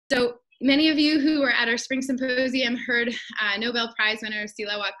Many of you who were at our spring symposium heard Nobel Prize winner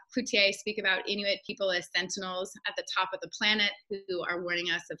Silawak Cloutier speak about Inuit people as sentinels at the top of the planet who are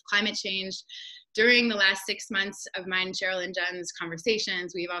warning us of climate change. During the last 6 months of mine, Cheryl, and Jen's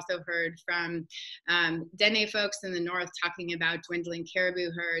conversations, we've also heard from Dene folks in the north talking about dwindling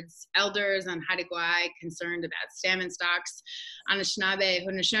caribou herds, elders on Haida concerned about salmon stocks, Anishinaabe,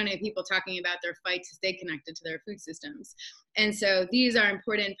 Haudenosaunee people talking about their fight to stay connected to their food systems. And so these are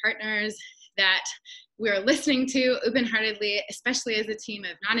important partners that we're listening to open-heartedly, especially as a team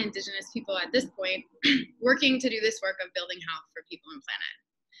of non-Indigenous people at this point, working to do this work of building health for people and planet.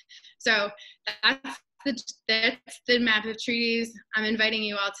 So that's the map of treaties. I'm inviting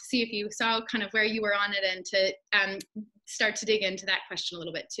you all to see if you saw kind of where you were on it and to start to dig into that question a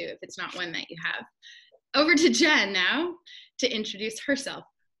little bit too, if it's not one that you have. Over to Jen now to introduce herself.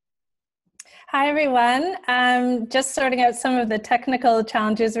 Hi, everyone. Just sorting out some of the technical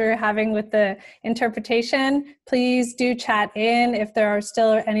challenges we're having with the interpretation. Please do chat in if there are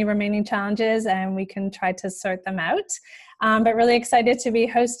still any remaining challenges and we can try to sort them out. But really excited to be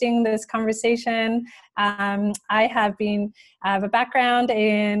hosting this conversation. I have a background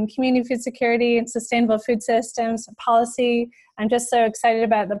in community food security and sustainable food systems policy. I'm just so excited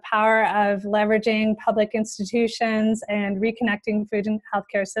about the power of leveraging public institutions and reconnecting food and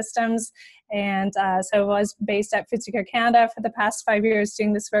healthcare systems. And so I was based at Food Secure Canada for the past 5 years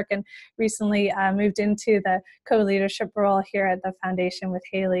doing this work, and recently moved into the co-leadership role here at the Foundation with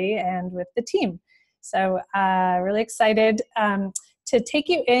Haley and with the team. So really excited to take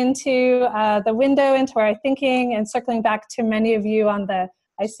you into the window into our thinking, and circling back to many of you on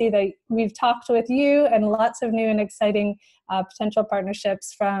I see that we've talked with you and lots of new and exciting potential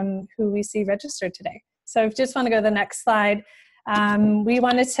partnerships from who we see registered today. So if you just want to go to the next slide,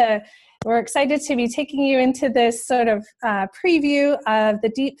 we're excited to be taking you into this sort of preview of the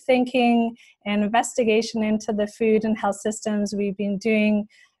deep thinking and investigation into the food and health systems we've been doing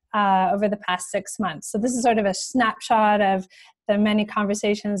over the past 6 months. So this is sort of a snapshot of the many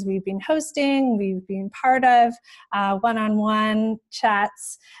conversations we've been hosting, we've been part of, one-on-one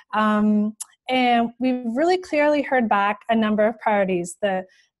chats, and we've really clearly heard back a number of priorities. The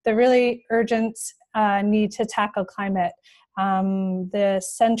really urgent need to tackle climate, the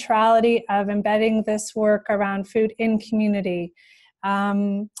centrality of embedding this work around food in community,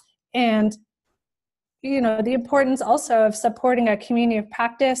 and the importance also of supporting a community of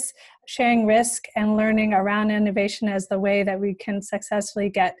practice, sharing risk and learning around innovation as the way that we can successfully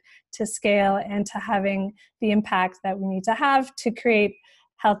get to scale and to having the impact that we need to have to create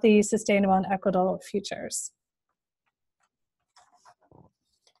healthy, sustainable, and equitable futures.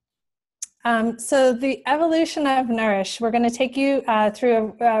 So the evolution of Nourish, we're going to take you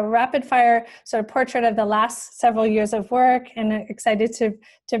through a rapid fire sort of portrait of the last several years of work, and excited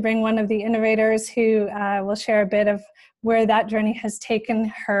to bring one of the innovators who will share a bit of where that journey has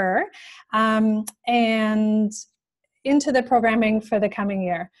taken her and into the programming for the coming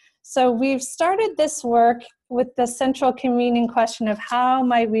year. So we've started this work with the central convening question of how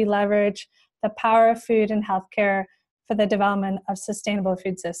might we leverage the power of food and healthcare for the development of sustainable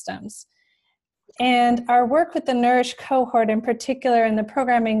food systems. And our work with the Nourish cohort in particular in the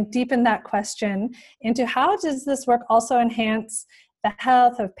programming deepened that question into how does this work also enhance the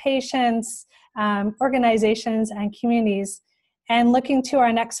health of patients, organizations, and communities. And looking to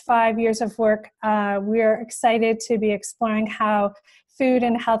our next 5 years of work, we're excited to be exploring how food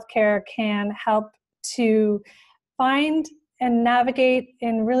and healthcare can help to find and navigate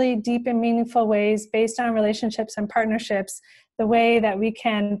in really deep and meaningful ways based on relationships and partnerships, the way that we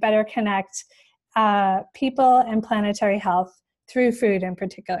can better connect people and planetary health through food in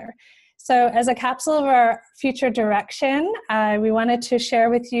particular. So as a capsule of our future direction, we wanted to share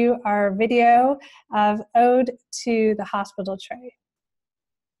with you our video of Ode to the Hospital Tray.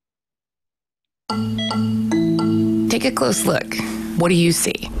 Take a close look. What do you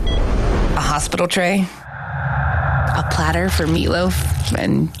see? A hospital tray? A platter for meatloaf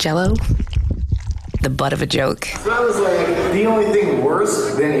and jello? The butt of a joke? So I was like, the only thing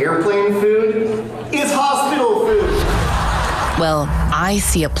worse than airplane food is hospital food. Well, I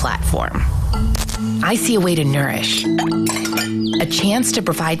see a platform. I see a way to nourish. A chance to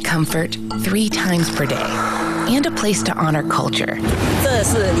provide comfort 3 times per day. And a place to honor culture.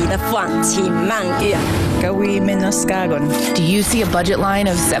 Do you see a budget line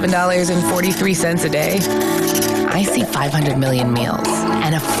of $7.43 a day? I see 500 million meals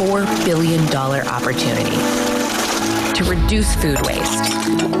and a $4 billion opportunity to reduce food waste,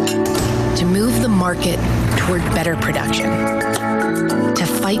 to move the market toward better production, to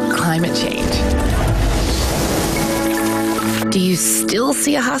fight climate change. Do you still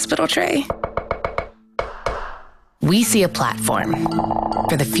see a hospital tray? We see a platform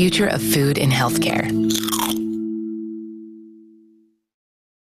for the future of food in healthcare.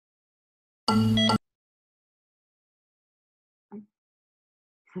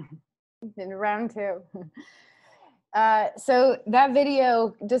 In round two. So that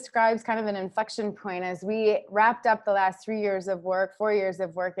video describes kind of an inflection point as we wrapped up the last 3 years of work, 4 years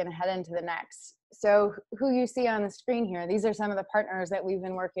of work, and head into the next. So who you see on the screen here, these are some of the partners that we've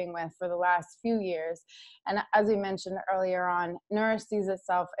been working with for the last few years. And as we mentioned earlier on, Nourish sees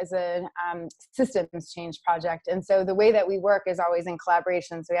itself as a systems change project. And so the way that we work is always in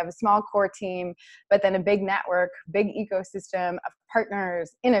collaboration. So we have a small core team, but then a big network, big ecosystem of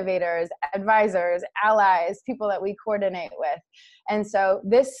partners, innovators, advisors, allies, people that we coordinate with. And so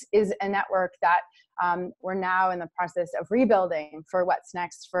this is a network that we're now in the process of rebuilding for what's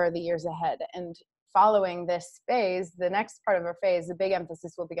next for the years ahead. And following this phase, the next part of our phase, the big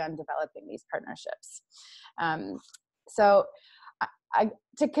emphasis will be on developing these partnerships.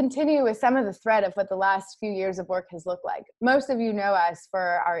 To continue with some of the thread of what the last few years of work has looked like, most of you know us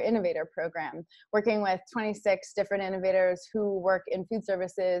for our innovator program, working with 26 different innovators who work in food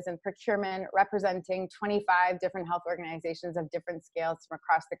services and procurement, representing 25 different health organizations of different scales from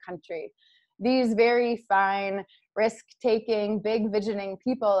across the country. These very fine, risk-taking, big visioning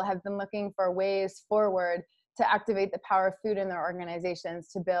people have been looking for ways forward to activate the power of food in their organizations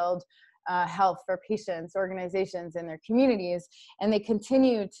to build health for patients, organizations, and their communities. And they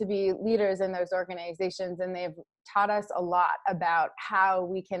continue to be leaders in those organizations, and they've taught us a lot about how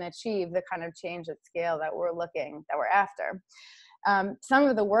we can achieve the kind of change at scale that we're after. Some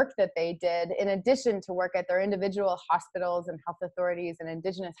of the work that they did, in addition to work at their individual hospitals and health authorities and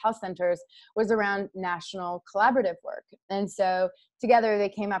Indigenous health centers, was around national collaborative work. And so together they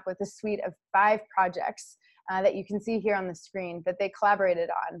came up with a suite of 5 projects that you can see here on the screen that they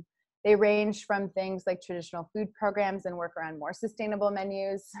collaborated on. They range from things like traditional food programs and work around more sustainable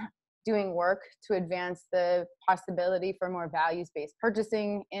menus, doing work to advance the possibility for more values-based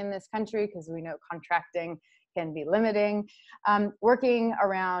purchasing in this country, because we know contracting can be limiting, working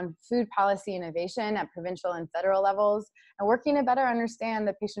around food policy innovation at provincial and federal levels, and working to better understand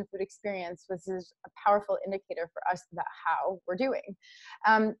the patient food experience, which is a powerful indicator for us about how we're doing.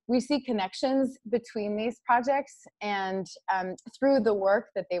 We see connections between these projects, and through the work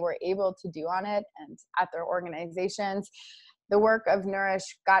that they were able to do on it and at their organizations, the work of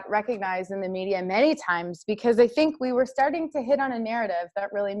Nourish got recognized in the media many times, because I think we were starting to hit on a narrative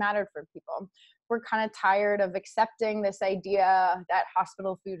that really mattered for people. We're kind of tired of accepting this idea that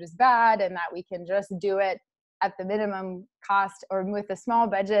hospital food is bad and that we can just do it at the minimum cost or with a small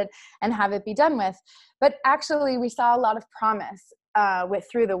budget and have it be done with. But actually, we saw a lot of promise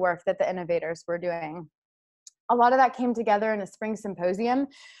through the work that the innovators were doing. A lot of that came together in a spring symposium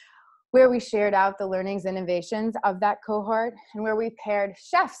where we shared out the learnings and innovations of that cohort, and where we paired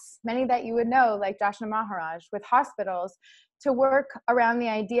chefs, many that you would know, like Joshna Maharaj, with hospitals to work around the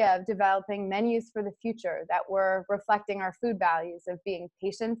idea of developing menus for the future that were reflecting our food values of being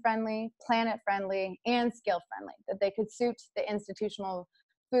patient-friendly, planet-friendly, and scale-friendly, that they could suit the institutional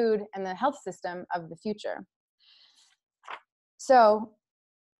food and the health system of the future. So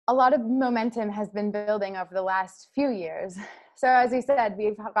a lot of momentum has been building over the last few years. So as we said,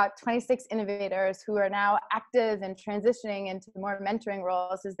 we've got 26 innovators who are now active and transitioning into more mentoring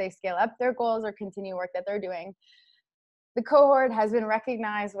roles as they scale up their goals or continue work that they're doing. The cohort has been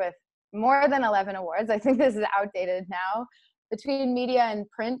recognized with more than 11 awards. I think this is outdated now. Between media and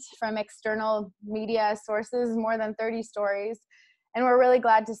print from external media sources, more than 30 stories. And we're really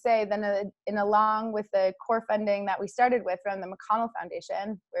glad to say that along with the core funding that we started with from the McConnell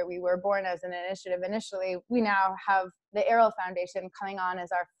Foundation, where we were born as an initiative initially, we now have the Arrow Foundation coming on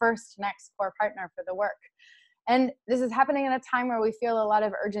as our first next core partner for the work. And this is happening at a time where we feel a lot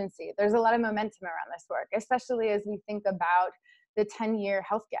of urgency. There's a lot of momentum around this work, especially as we think about the 10-year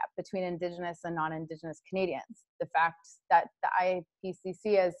health gap between Indigenous and non-Indigenous Canadians. The fact that the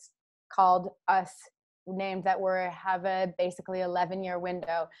IPCC has called us, named that we have a basically 11-year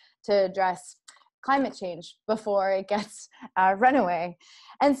window to address climate change before it gets runaway.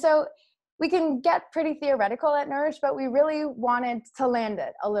 And so we can get pretty theoretical at Nourish, but we really wanted to land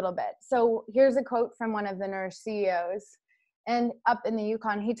it a little bit. So here's a quote from one of the Nourish CEOs. And up in the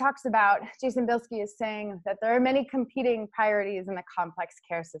Yukon, he talks about, Jason Bilski is saying that there are many competing priorities in the complex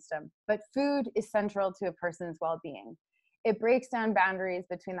care system, but food is central to a person's well-being. It breaks down boundaries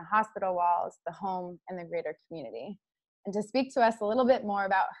between the hospital walls, the home, and the greater community. And to speak to us a little bit more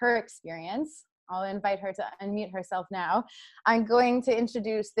about her experience, I'll invite her to unmute herself now. I'm going to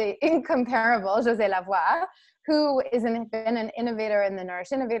introduce the incomparable José Lavoie, who been an innovator in the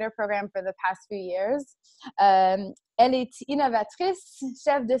Nourish Innovator program for the past few years. Elle est innovatrice,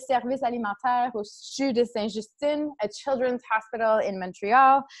 chef de service alimentaire au CHU de Saint-Justine, a children's hospital in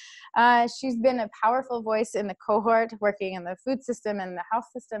Montreal. She's been a powerful voice in the cohort, working in the food system and the health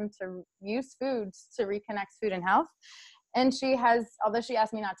system to use foods to reconnect food and health. And she has, although she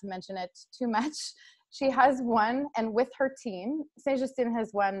asked me not to mention it too much, she has won, and with her team, Saint-Justine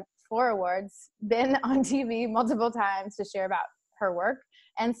has won 4 awards, been on TV multiple times to share about her work.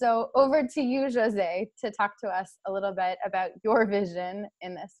 And so over to you, José, to talk to us a little bit about your vision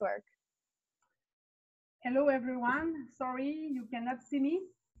in this work. Hello, everyone. Sorry, you cannot see me.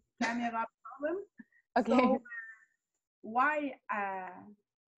 Camera problem. Okay. So, why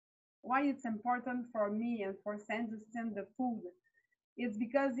it's important for me and for Saint-Justine, the food? It's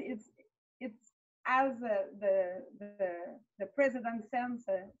because it's as the president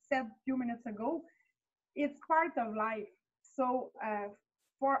said a few minutes ago, it's part of life. So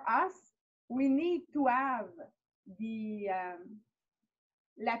for us, we need to have the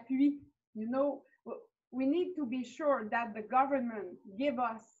l'appui. You know, we need to be sure that the government give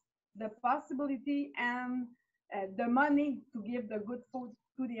us the possibility and the money to give the good food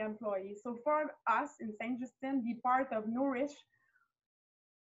to the employees. So for us in Saint-Justine, the part of Nourish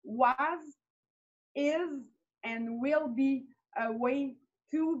was, is, and will be a way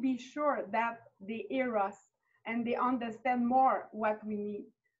to be sure that they hear us and they understand more what we need.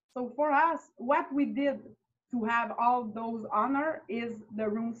 So for us, what we did to have all those honor is the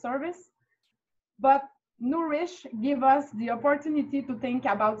room service, but Nourish give us the opportunity to think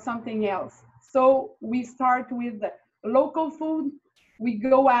about something else. So we start with local food, we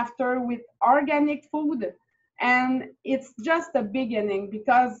go after with organic food, and it's just a beginning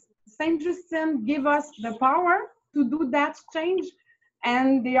because Saint-Justine give us the power to do that change,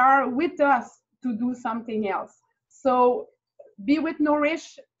 and they are with us to do something else. So Be with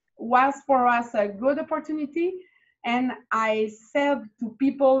Nourish was for us a good opportunity. And I said to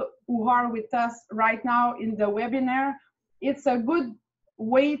people who are with us right now in the webinar, it's a good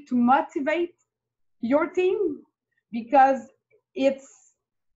way to motivate your team because it's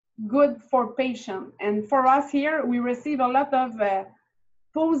good for patients. And for us here, we receive a lot of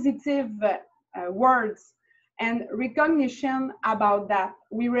positive words and recognition about that.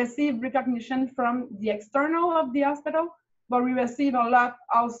 We receive recognition from the external of the hospital, but we receive a lot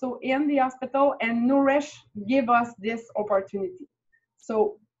also in the hospital, and Nourish give us this opportunity.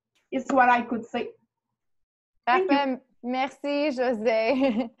 So it's what I could say. Thank you. Merci,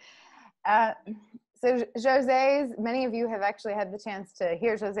 José. So José's, many of you have actually had the chance to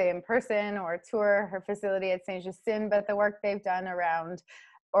hear José in person or tour her facility at Saint-Justine, but the work they've done around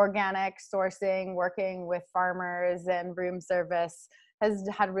organic sourcing, working with farmers and room service has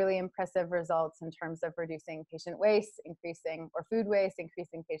had really impressive results in terms of reducing patient waste, increasing food waste,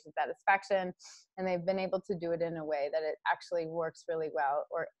 increasing patient satisfaction. And they've been able to do it in a way that it actually works really well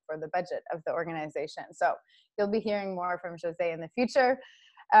for the budget of the organization. So you'll be hearing more from José in the future.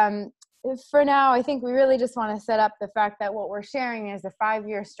 For now, I think we really just want to set up the fact that what we're sharing is a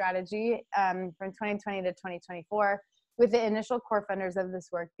 5-year strategy from 2020 to 2024, with the initial core funders of this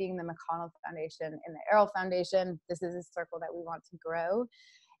work being the McConnell Foundation and the Errol Foundation. This is a circle that we want to grow,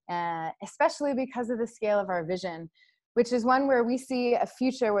 especially because of the scale of our vision, which is one where we see a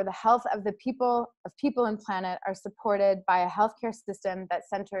future where the health of the people and planet are supported by a healthcare system that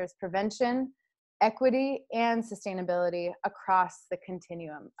centers prevention, equity, and sustainability across the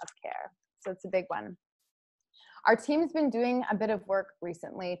continuum of care. So it's a big one. Our team's been doing a bit of work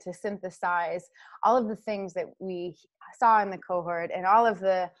recently to synthesize all of the things that we saw in the cohort and all of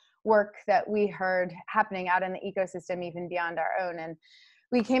the work that we heard happening out in the ecosystem, even beyond our own. And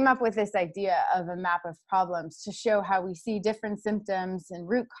we came up with this idea of a map of problems to show how we see different symptoms and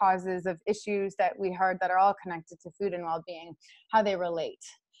root causes of issues that we heard that are all connected to food and well-being, how they relate.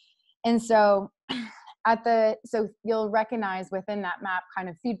 And so so you'll recognize within that map kind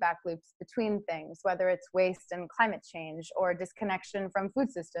of feedback loops between things, whether it's waste and climate change, or disconnection from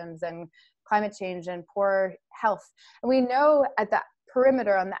food systems and climate change and poor health. And we know at the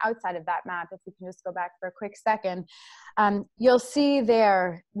perimeter on the outside of that map, if we can just go back for a quick second, you'll see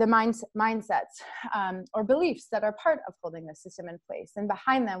there the mindsets or beliefs that are part of holding the system in place. And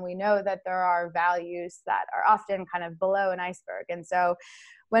behind them, we know that there are values that are often kind of below an iceberg. And so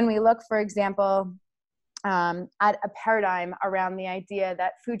when we look, for example, at a paradigm around the idea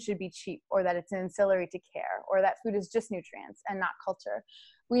that food should be cheap, or that it's ancillary to care, or that food is just nutrients and not culture,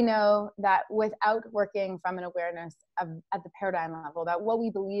 we know that without working from an awareness at the paradigm level about what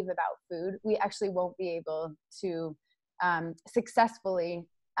we believe about food, we actually won't be able to successfully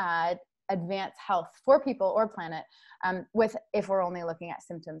advance health for people or planet if we're only looking at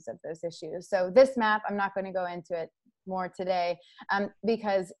symptoms of those issues. So this map, I'm not going to go into it more today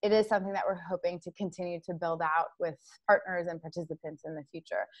because it is something that we're hoping to continue to build out with partners and participants in the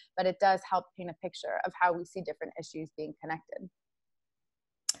future. But it does help paint a picture of how we see different issues being connected.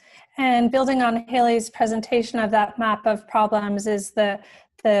 And building on Haley's presentation of that map of problems is the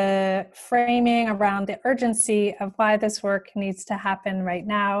framing around the urgency of why this work needs to happen right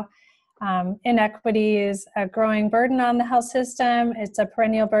now. Inequity is a growing burden on the health system. It's a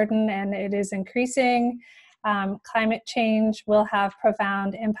perennial burden and it is increasing. Climate change will have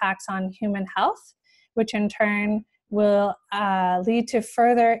profound impacts on human health, which in turn will lead to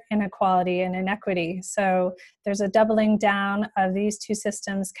further inequality and inequity. So there's a doubling down of these two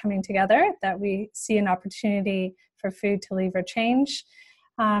systems coming together that we see an opportunity for food to lever change.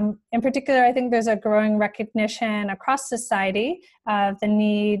 In particular, I think there's a growing recognition across society of the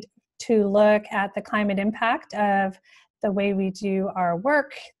need to look at the climate impact of the way we do our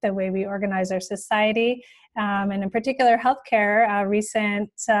work, the way we organize our society, and in particular healthcare. Recent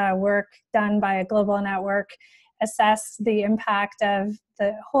work done by a global network assessed the impact of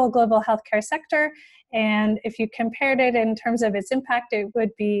the whole global healthcare sector, and if you compared it in terms of its impact, it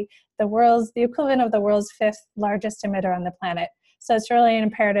would be the equivalent of the world's 5th largest emitter on the planet. So it's really an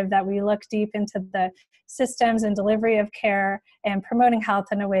imperative that we look deep into the systems and delivery of care and promoting health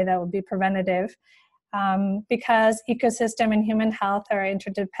in a way that would be preventative, because ecosystem and human health are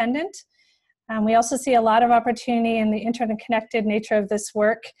interdependent. We also see a lot of opportunity in the interconnected nature of this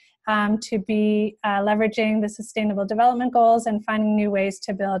work to be leveraging the Sustainable Development Goals and finding new ways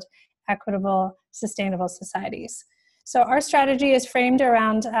to build equitable, sustainable societies. So our strategy is framed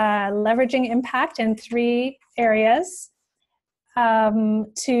around leveraging impact in 3 areas.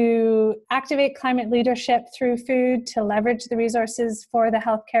 To activate climate leadership through food, to leverage the resources for the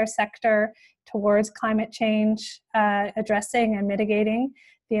healthcare sector towards climate change, addressing and mitigating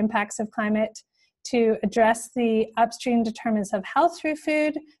the impacts of climate, to address the upstream determinants of health through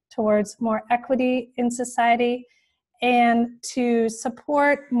food towards more equity in society, and to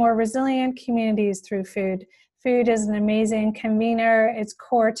support more resilient communities through food. Food is an amazing convener. It's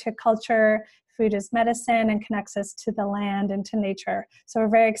core to culture. Food is medicine and connects us to the land and to nature. So we're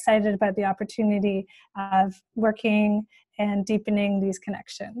very excited about the opportunity of working and deepening these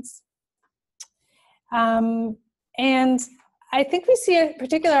connections. And I think we see a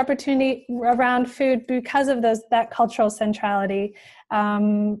particular opportunity around food because of that cultural centrality.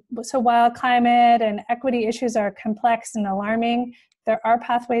 So while climate and equity issues are complex and alarming, there are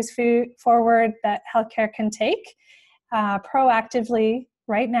pathways forward that healthcare can take proactively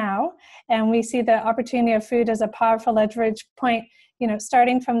right now, and we see the opportunity of food as a powerful leverage point,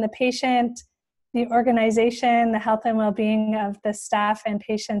 starting from the patient, the organization, the health and well-being of the staff and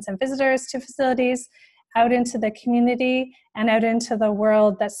patients and visitors to facilities, out into the community and out into the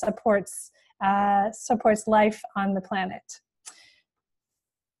world that supports life on the planet.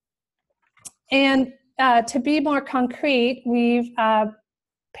 And to be more concrete, we've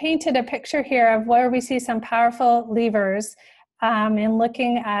painted a picture here of where we see some powerful levers in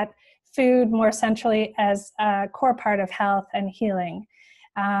looking at food more centrally as a core part of health and healing.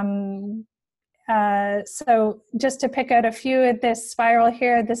 So just to pick out a few of this spiral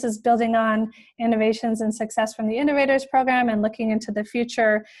here, this is building on innovations and success from the Innovators Program and looking into the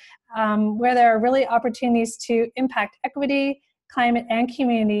future where there are really opportunities to impact equity, climate, and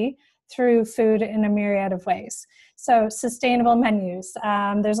community through food in a myriad of ways. So sustainable menus.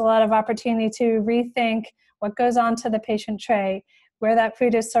 There's a lot of opportunity to rethink what goes onto the patient tray, where that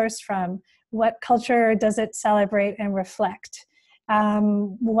food is sourced from, what culture does it celebrate and reflect,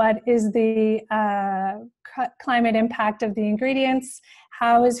 what is the climate impact of the ingredients,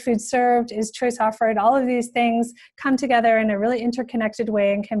 how is food served, is choice offered. All of these things come together in a really interconnected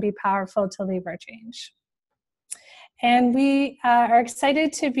way and can be powerful to lever change. And we are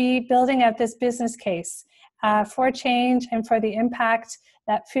excited to be building out this business case for change and for the impact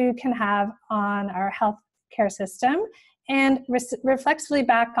that food can have on our healthcare system and reflexively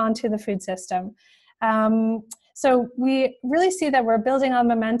back onto the food system. So we really see that we're building on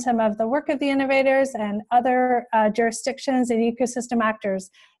momentum of the work of the innovators and other jurisdictions and ecosystem actors.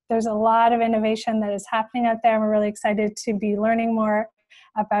 There's a lot of innovation that is happening out there, and we're really excited to be learning more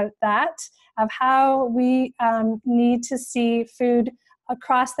about that, of how we need to see food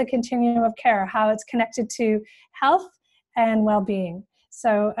across the continuum of care, how it's connected to health and well-being.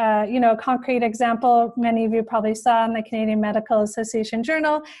 So, a concrete example, many of you probably saw in the Canadian Medical Association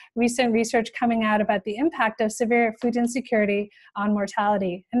Journal, recent research coming out about the impact of severe food insecurity on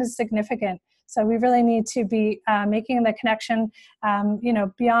mortality, and it's significant. So we really need to be making the connection,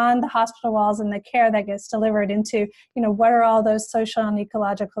 beyond the hospital walls and the care that gets delivered into, what are all those social and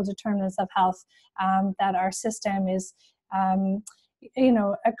ecological determinants of health that our system is,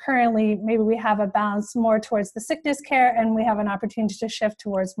 currently maybe we have a balance more towards the sickness care, and we have an opportunity to shift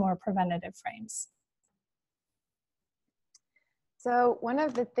towards more preventative frames. So one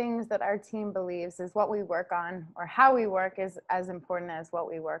of the things that our team believes is what we work on, or how we work, is as important as what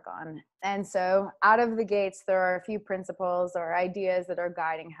we work on. And so out of the gates, there are a few principles or ideas that are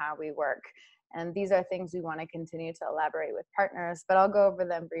guiding how we work. And these are things we want to continue to elaborate with partners, but I'll go over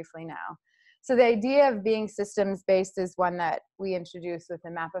them briefly now. So the idea of being systems-based is one that we introduced with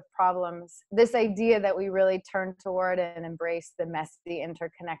the map of problems. This idea that we really turn toward and embrace the messy,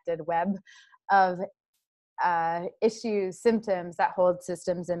 interconnected web of issues, symptoms that hold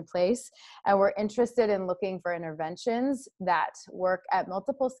systems in place. And we're interested in looking for interventions that work at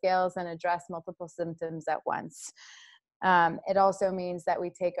multiple scales and address multiple symptoms at once. It also means that we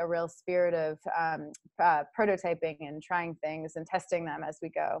take a real spirit of prototyping and trying things and testing them as we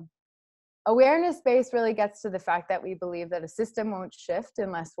go. Awareness-based really gets to the fact that we believe that a system won't shift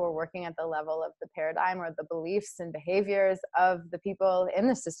unless we're working at the level of the paradigm or the beliefs and behaviors of the people in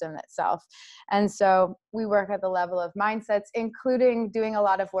the system itself. And so we work at the level of mindsets, including doing a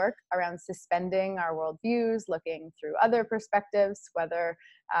lot of work around suspending our worldviews, looking through other perspectives, whether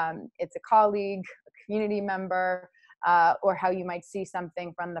it's a colleague, a community member, or how you might see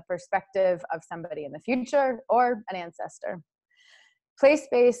something from the perspective of somebody in the future or an ancestor.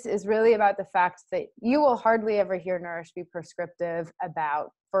 Place-based is really about the fact that you will hardly ever hear Nourish be prescriptive about,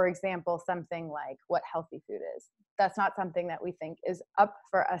 for example, something like what healthy food is. That's not something that we think is up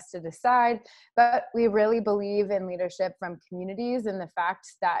for us to decide, but we really believe in leadership from communities and the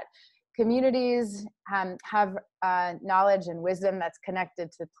fact that communities have knowledge and wisdom that's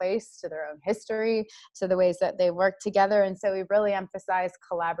connected to place, to their own history, to the ways that they work together. And so we really emphasize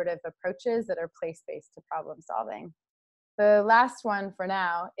collaborative approaches that are place-based to problem solving. The last one for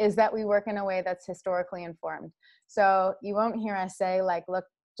now is that we work in a way that's historically informed. So you won't hear us say, like,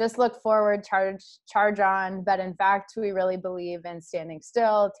 just look forward, charge on. But in fact, we really believe in standing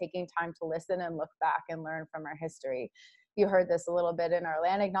still, taking time to listen and look back and learn from our history. You heard this a little bit in our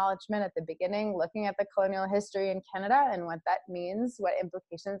land acknowledgement at the beginning, looking at the colonial history in Canada and what that means, what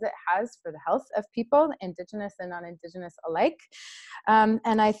implications it has for the health of people, Indigenous and non-Indigenous alike.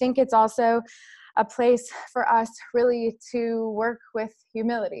 And I think it's also a place for us really to work with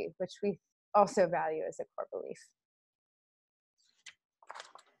humility, which we also value as a core belief.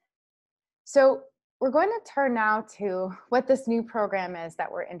 So we're going to turn now to what this new program is that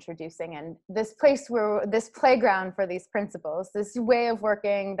we're introducing, and this playground for these principles, this way of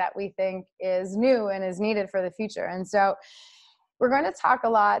working that we think is new and is needed for the future. And so we're going to talk a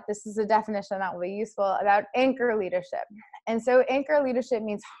lot, this is a definition that will be useful, about anchor leadership. And so anchor leadership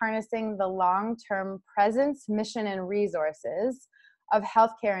means harnessing the long-term presence, mission, and resources of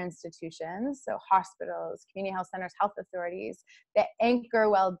healthcare institutions, so hospitals, community health centers, health authorities, that anchor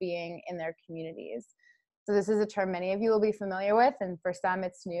well-being in their communities. So this is a term many of you will be familiar with, and for some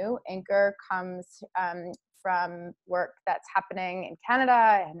it's new. Anchor comes from work that's happening in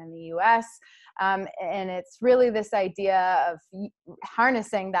Canada and in the US. And it's really this idea of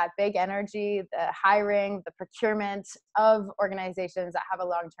harnessing that big energy, the hiring, the procurement of organizations that have a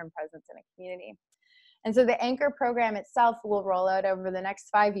long-term presence in a community. And so the Anchor program itself will roll out over the next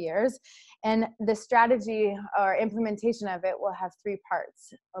 5 years. And the strategy or implementation of it will have 3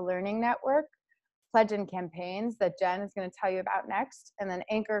 parts: a learning network, pledge and campaigns that Jen is going to tell you about next, and then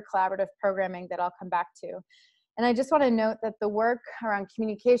Anchor collaborative programming that I'll come back to. And I just want to note that the work around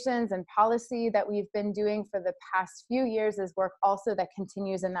communications and policy that we've been doing for the past few years is work also that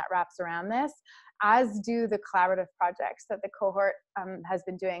continues and that wraps around this, as do the collaborative projects that the cohort has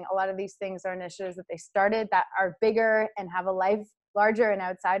been doing. A lot of these things are initiatives that they started that are bigger and have a life larger and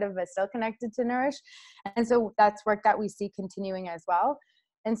outside of, but still connected to Nourish. And so that's work that we see continuing as well.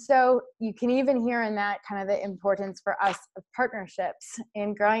 And so you can even hear in that kind of the importance for us of partnerships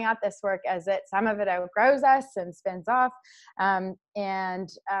in growing out this work, as some of it outgrows us and spins off, and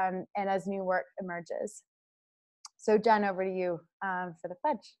as new work emerges. So Jen, over to you for the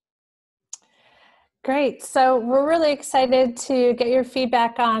pledge. Great. So we're really excited to get your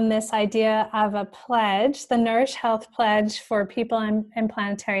feedback on this idea of a pledge, the Nourish Health Pledge for People and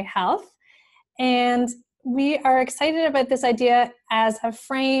Planetary Health. And we are excited about this idea as a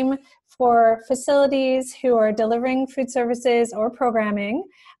frame for facilities who are delivering food services or programming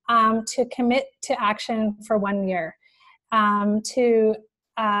to commit to action for 1 year, to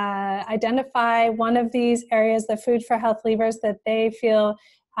identify one of these areas, the food for health levers that they feel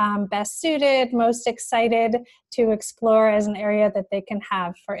best suited, most excited to explore as an area that they can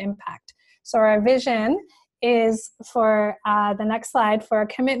have for impact. So our vision is for the next slide, for a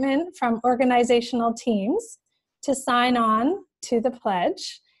commitment from organizational teams to sign on to the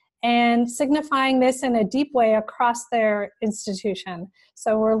pledge, and signifying this in a deep way across their institution.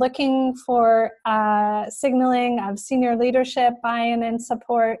 So we're looking for signaling of senior leadership, buy-in and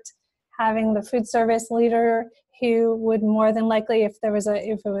support, having the food service leader who would more than likely, if it was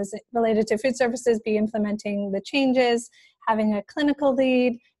related to food services, be implementing the changes, having a clinical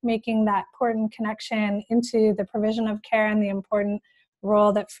lead, making that important connection into the provision of care and the important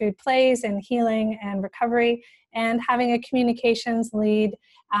role that food plays in healing and recovery, and having a communications lead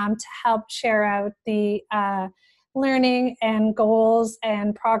to help share out the learning and goals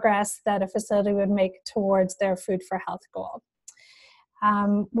and progress that a facility would make towards their food for health goal.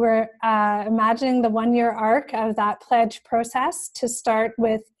 We're imagining the one-year arc of that pledge process to start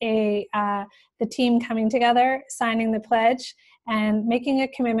with the team coming together, signing the pledge, and making a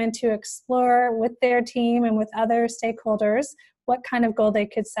commitment to explore with their team and with other stakeholders what kind of goal they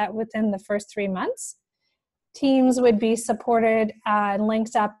could set within the first 3 months. Teams would be supported and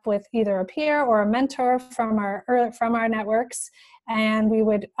linked up with either a peer or a mentor from our networks, and we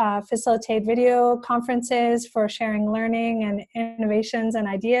would facilitate video conferences for sharing learning and innovations and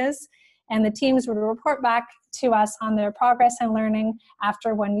ideas, and the teams would report back to us on their progress and learning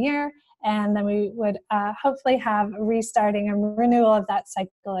after 1 year, and then we would hopefully have a restarting and renewal of that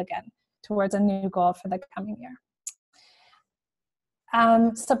cycle again towards a new goal for the coming year.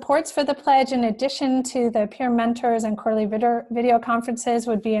 Supports for the pledge, in addition to the peer mentors and quarterly video conferences,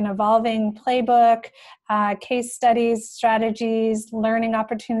 would be an evolving playbook, case studies, strategies, learning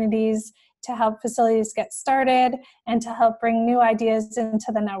opportunities to help facilities get started and to help bring new ideas into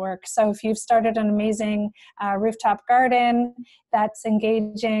the network. So if you've started an amazing rooftop garden that's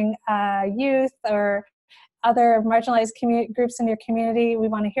engaging youth or other marginalized groups in your community, we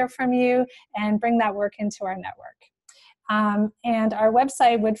want to hear from you and bring that work into our network. And our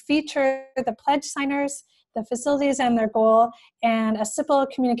website would feature the pledge signers, the facilities and their goal, and a simple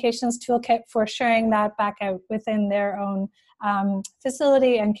communications toolkit for sharing that back out within their own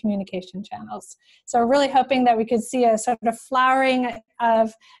facility and communication channels. So we're really hoping that we could see a sort of flowering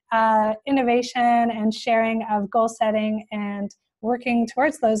of innovation and sharing of goal setting and working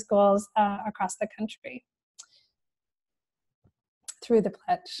towards those goals across the country through the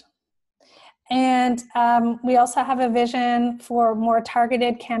pledge. And we also have a vision for more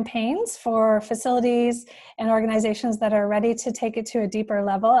targeted campaigns for facilities and organizations that are ready to take it to a deeper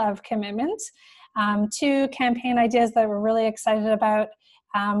level of commitment. 2 campaign ideas that we're really excited about.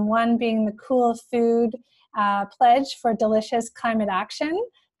 One being the Cool Food Pledge for Delicious Climate Action.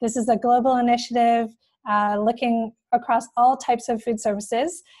 This is a global initiative looking across all types of food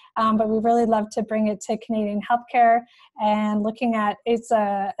services, but we really love to bring it to Canadian healthcare and looking at, it's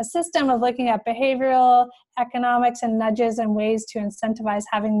a system of looking at behavioral economics and nudges and ways to incentivize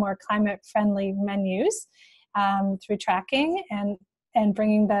having more climate-friendly menus through tracking and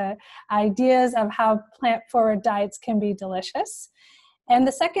bringing the ideas of how plant-forward diets can be delicious. And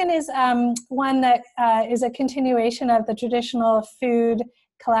the second is one that is a continuation of the traditional food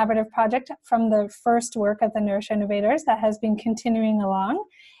collaborative project from the first work of the Nourish innovators that has been continuing along.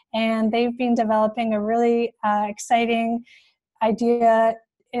 And they've been developing a really exciting idea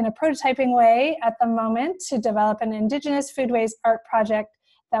in a prototyping way at the moment to develop an Indigenous Foodways art project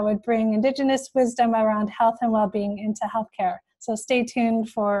that would bring Indigenous wisdom around health and well-being into healthcare. So stay tuned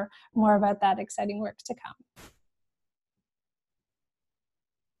for more about that exciting work to come.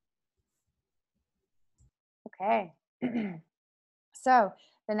 Okay. So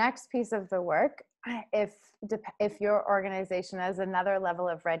the next piece of the work, if your organization has another level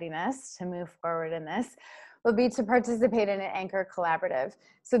of readiness to move forward in this, will be to participate in an Anchor Collaborative.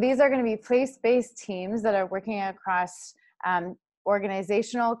 So these are going to be place-based teams that are working across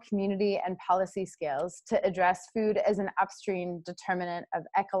organizational, community, and policy scales to address food as an upstream determinant of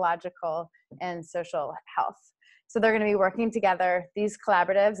ecological and social health. So they're going to be working together, these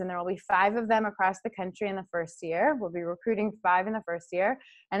collaboratives, and there will be 5 of them across the country in the first year. We'll be recruiting 5 in the first year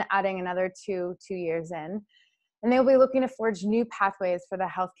and adding another 2 years in. And they'll be looking to forge new pathways for the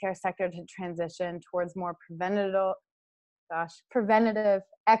healthcare sector to transition towards more preventative,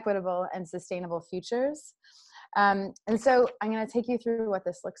 equitable, and sustainable futures. And so I'm going to take you through what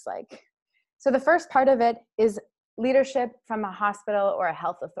this looks like. So the first part of it is leadership from a hospital or a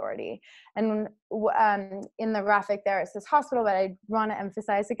health authority. And in the graphic there, it says hospital, but I want to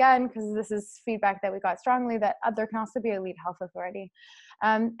emphasize again, because this is feedback that we got strongly, that there can also be a lead health authority.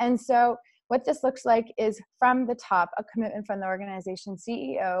 And so What this looks like is from the top, a commitment from the organization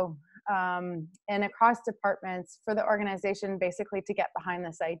CEO and across departments for the organization basically to get behind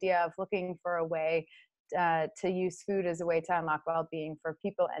this idea of looking for a way to use food as a way to unlock well-being for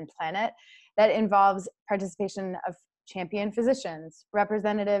people and planet. That involves participation of champion physicians,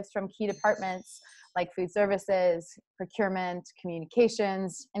 representatives from key departments like food services, procurement,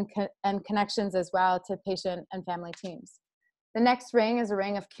 communications, and connections as well to patient and family teams. The next ring is a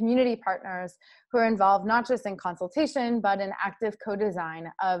ring of community partners who are involved not just in consultation, but in active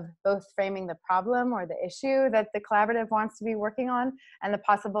co-design of both framing the problem or the issue that the collaborative wants to be working on and the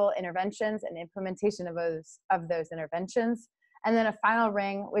possible interventions and implementation of those interventions. And then a final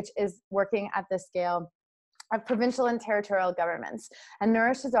ring, which is working at the scale of provincial and territorial governments. And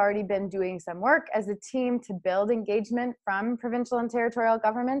Nourish has already been doing some work as a team to build engagement from provincial and territorial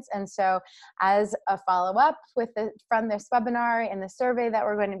governments. And so as a follow-up from this webinar and the survey that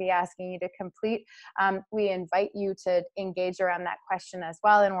we're going to be asking you to complete, we invite you to engage around that question as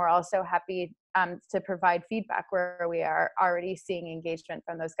well. And we're also happy to provide feedback where we are already seeing engagement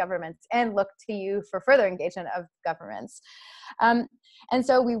from those governments and look to you for further engagement of governments. And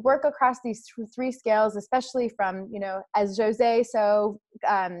so we work across these three scales, especially from, as Jose so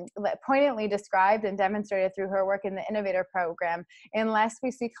poignantly described and demonstrated through her work in the Innovator Program, unless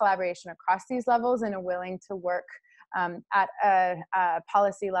we see collaboration across these levels and are willing to work at a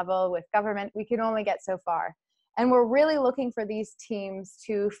policy level with government, we can only get so far. And we're really looking for these teams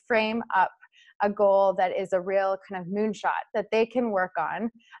to frame up a goal that is a real kind of moonshot that they can work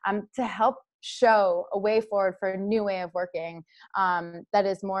on to help show a way forward for a new way of working that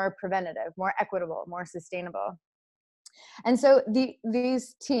is more preventative, more equitable, more sustainable. And so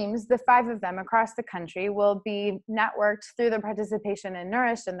these teams, the 5 of them across the country, will be networked through the participation in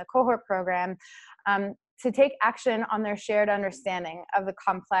Nourish and the cohort program to take action on their shared understanding of the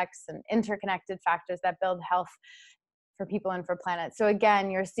complex and interconnected factors that build health for people and for planet. So again,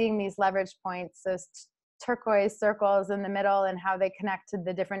 you're seeing these leverage points, those turquoise circles in the middle and how they connect to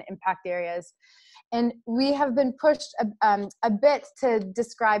the different impact areas. And we have been pushed a bit to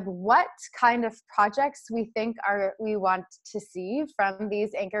describe what kind of projects we think we want to see from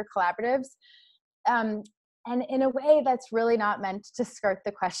these anchor collaboratives. And in a way that's really not meant to skirt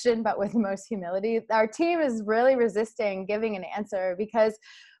the question, but with most humility. Our team is really resisting giving an answer because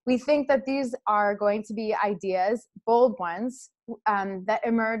we think that these are going to be ideas, bold ones, that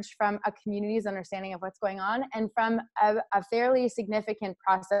emerge from a community's understanding of what's going on and from a fairly significant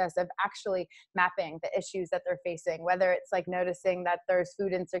process of actually mapping the issues that they're facing, whether it's like noticing that there's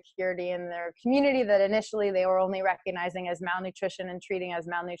food insecurity in their community that initially they were only recognizing as malnutrition and treating as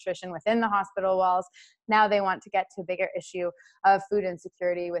malnutrition within the hospital walls. Now they want to get to a bigger issue of food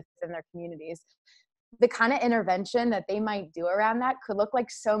insecurity within their communities. The kind of intervention that they might do around that could look like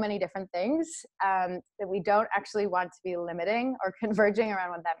so many different things that we don't actually want to be limiting or converging around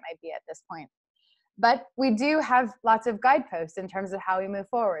what that might be at this point. But we do have lots of guideposts in terms of how we move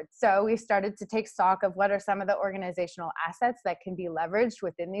forward. So we started to take stock of what are some of the organizational assets that can be leveraged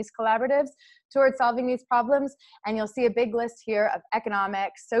within these collaboratives towards solving these problems. And you'll see a big list here of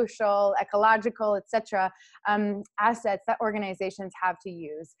economic, social, ecological, etc. Assets that organizations have to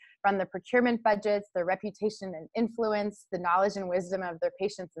use, from the procurement budgets, their reputation and influence, the knowledge and wisdom of their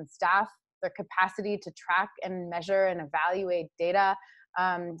patients and staff, their capacity to track and measure and evaluate data,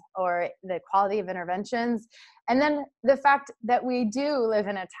 or the quality of interventions. And then the fact that we do live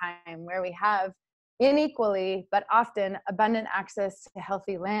in a time where we have unequally, but often abundant access to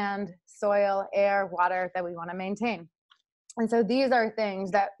healthy land, soil, air, water that we want to maintain. And so these are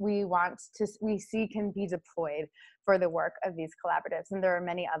things that we see can be deployed for the work of these collaboratives. And there are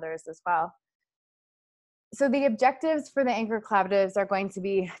many others as well. So the objectives for the anchor collaboratives are going to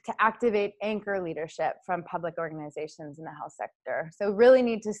be to activate anchor leadership from public organizations in the health sector. So really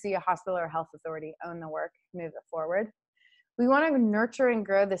need to see a hospital or health authority own the work, move it forward. We want to nurture and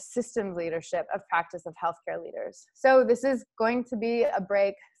grow the systems leadership of practice of healthcare leaders. So this is going to be a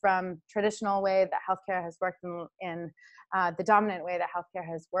break from traditional way that healthcare has worked in the dominant way that healthcare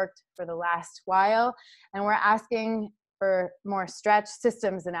has worked for the last while. And we're asking for more stretch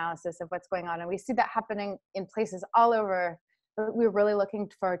systems analysis of what's going on. And we see that happening in places all over, but we're really looking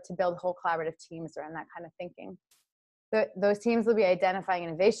to build whole collaborative teams around that kind of thinking. Those teams will be identifying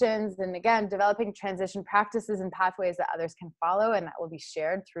innovations and again, developing transition practices and pathways that others can follow, and that will be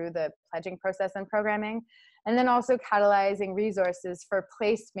shared through the pledging process and programming. And then also catalyzing resources for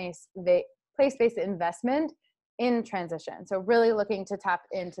place-based investment in transition. So really looking to tap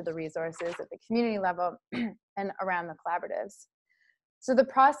into the resources at the community level and around the collaboratives. So the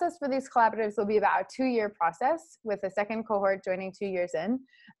process for these collaboratives will be about a 2-year process, with the second cohort joining 2 years in.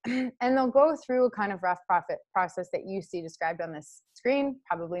 And they'll go through a kind of rough process that you see described on this screen,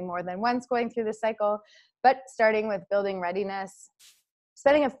 probably more than once going through the cycle, but starting with building readiness,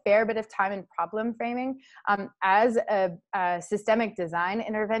 spending a fair bit of time in problem framing. As a systemic design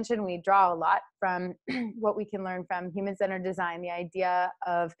intervention, we draw a lot from what we can learn from human-centered design, the idea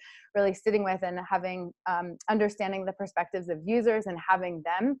of really sitting with and having, understanding the perspectives of users and having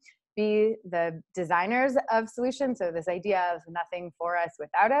them be the designers of solutions. So this idea of nothing for us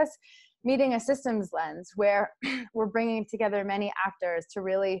without us, meeting a systems lens where we're bringing together many actors to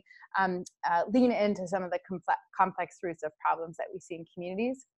really lean into some of the complex roots of problems that we see in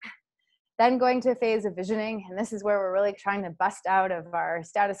communities. Then going to a phase of visioning, and this is where we're really trying to bust out of our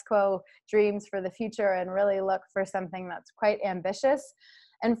status quo dreams for the future and really look for something that's quite ambitious.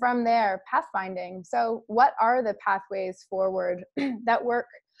 And from there, pathfinding. So what are the pathways forward that work,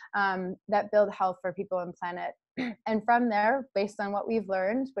 that build health for people and planet? And from there, based on what we've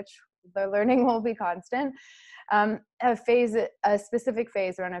learned, which the learning will be constant, a specific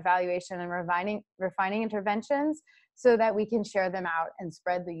phase around evaluation and refining interventions so that we can share them out and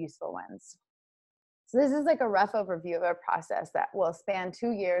spread the useful ones. So this is like a rough overview of a process that will span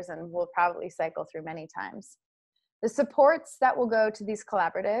 2 years and we'll probably cycle through many times. The supports that will go to these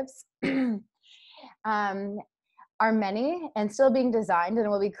collaboratives are many and still being designed, and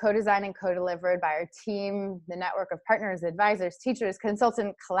will be co-designed and co-delivered by our team, the network of partners, advisors, teachers,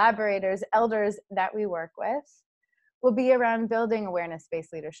 consultant, collaborators, elders that we work with. Will be around building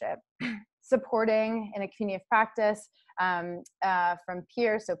awareness-based leadership, supporting in a community of practice from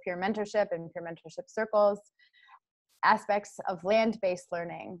peers, so peer mentorship and peer mentorship circles, aspects of land-based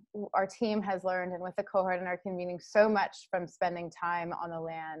learning. Our team has learned, and with the cohort and our convening, so much from spending time on the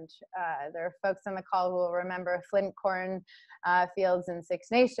land. There are folks on the call who will remember flint corn fields in Six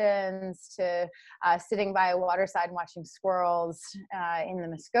Nations, to sitting by a waterside and watching squirrels in the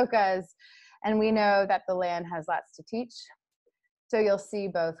Muskokas. And we know that the land has lots to teach. So you'll see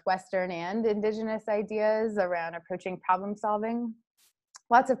both Western and Indigenous ideas around approaching problem solving.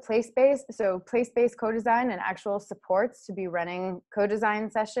 Lots of place-based, so place-based co-design and actual supports to be running co-design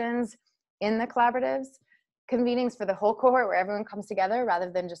sessions in the collaboratives, convenings for the whole cohort where everyone comes together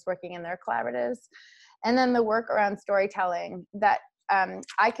rather than just working in their collaboratives. And then the work around storytelling that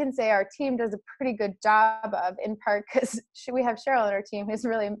I can say our team does a pretty good job of, in part because we have Cheryl on our team who's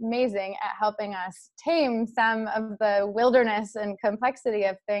really amazing at helping us tame some of the wilderness and complexity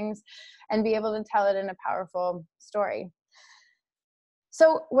of things and be able to tell it in a powerful story.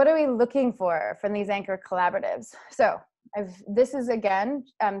 So what are we looking for from these anchor collaboratives? So this is, again,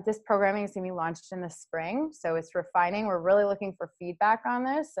 this programming is going to be launched in the spring. So it's refining. We're really looking for feedback on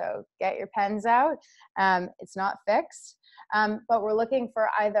this. So get your pens out. It's not fixed, but we're looking for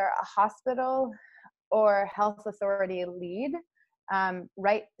either a hospital or health authority lead,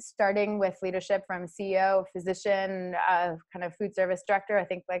 right, starting with leadership from CEO, physician, kind of food service director. I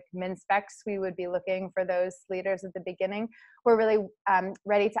think like MinSpecs, we would be looking for those leaders at the beginning who are really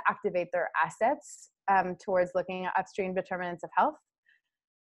ready to activate their assets towards looking at upstream determinants of health.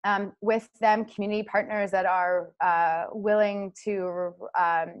 With them, community partners that are willing to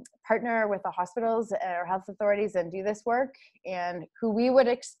partner with the hospitals or health authorities and do this work, and who we would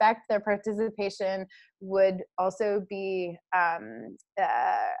expect their participation would also be,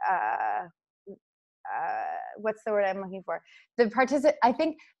 what's the word I'm looking for? I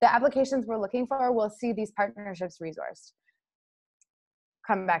think the applications we're looking for will see these partnerships resourced.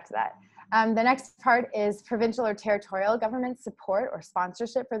 Come back to that. The next part is provincial or territorial government support or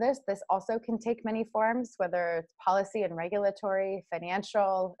sponsorship for this. This also can take many forms, whether it's policy and regulatory,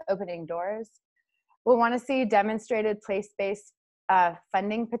 financial, opening doors. We'll want to see demonstrated place-based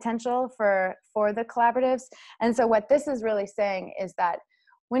funding potential for the collaboratives. And so what this is really saying is that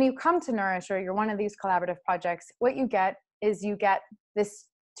when you come to Nourish or you're one of these collaborative projects, what you get is you get this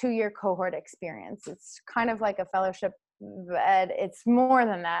 2-year cohort experience. It's kind of like a fellowship, but it's more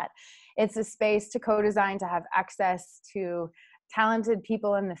than that. It's a space to co-design, to have access to talented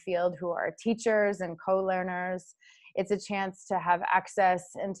people in the field who are teachers and co-learners. It's a chance to have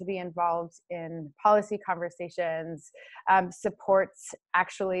access and to be involved in policy conversations, supports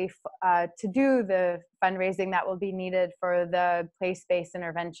actually to do the fundraising that will be needed for the place-based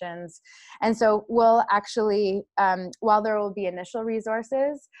interventions. And so we'll actually, while there will be initial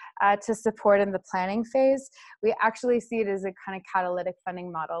resources to support in the planning phase, we actually see it as a kind of catalytic funding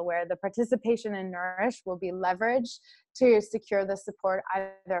model where the participation in Nourish will be leveraged to secure the support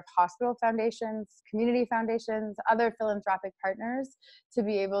either of hospital foundations, community foundations, other philanthropic partners to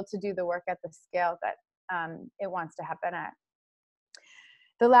be able to do the work at the scale that it wants to happen at.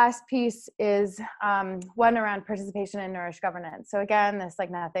 the last piece is one around participation in Nourish governance. So again, this like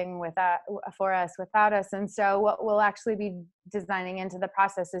nothing for us without us. And so what we'll actually be designing into the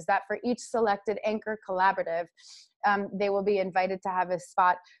process is that for each selected anchor collaborative, they will be invited to have a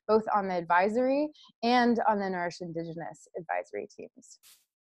spot both on the advisory and on the Nourish Indigenous advisory teams.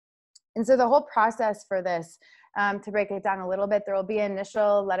 And so the whole process for this, to break it down a little bit, there will be an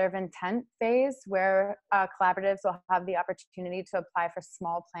initial letter of intent phase where collaboratives will have the opportunity to apply for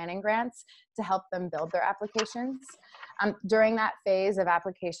small planning grants to help them build their applications. During that phase of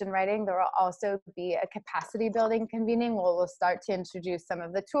application writing, there will also be a capacity building convening where we'll start to introduce some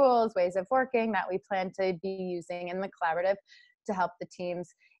of the tools, ways of working that we plan to be using in the collaborative to help the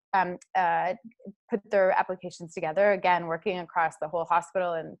teams put their applications together, again, working across the whole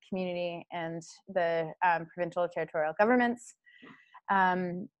hospital and community and the provincial territorial governments.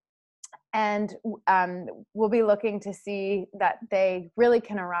 We'll be looking to see that they really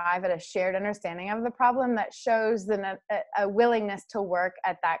can arrive at a shared understanding of the problem that shows a willingness to work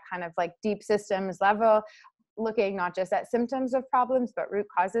at that kind of like deep systems level, looking not just at symptoms of problems, but root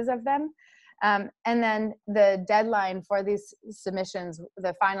causes of them. And then the deadline for these submissions,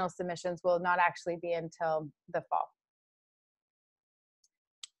 the final submissions, will not actually be until the fall.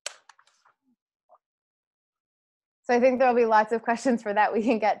 So I think there'll be lots of questions for that we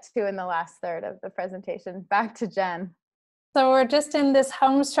can get to in the last third of the presentation. Back to Jen. So we're just in this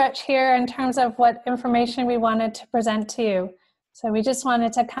home stretch here in terms of what information we wanted to present to you. So we just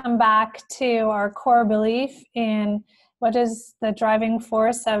wanted to come back to our core belief in what is the driving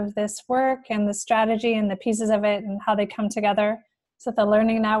force of this work and the strategy and the pieces of it and how they come together. So the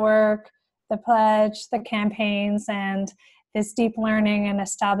learning network, the pledge, the campaigns, and this deep learning and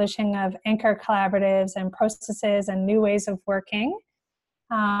establishing of anchor collaboratives and processes and new ways of working.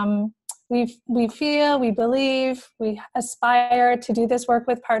 We feel, we believe, we aspire to do this work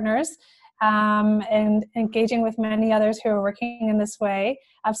with partners and engaging with many others who are working in this way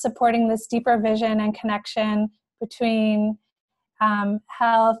of supporting this deeper vision and connection between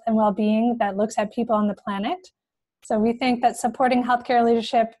health and well-being that looks at people on the planet. So we think that supporting healthcare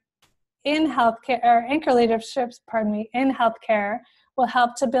leadership in healthcare, or anchor leaderships, in healthcare will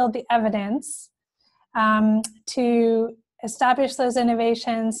help to build the evidence to establish those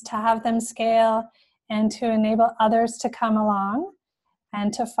innovations, to have them scale, and to enable others to come along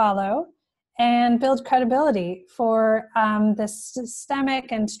and to follow, and build credibility for the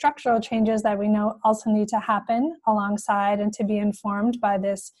systemic and structural changes that we know also need to happen alongside and to be informed by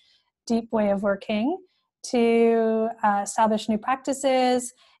this deep way of working, to establish new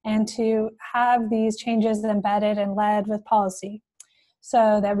practices and to have these changes embedded and led with policy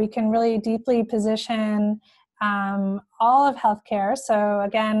so that we can really deeply position all of healthcare. So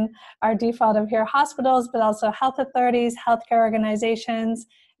again, our default of here hospitals, but also health authorities, healthcare organizations,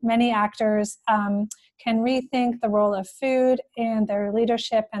 many actors can rethink the role of food and their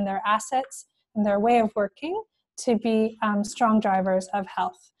leadership and their assets and their way of working to be strong drivers of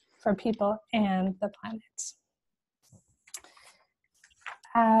health for people and the planet.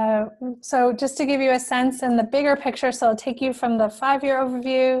 So just to give you a sense in the bigger picture, so I'll take you from the 5-year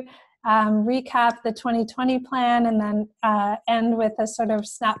overview, recap the 2020 plan, and then end with a sort of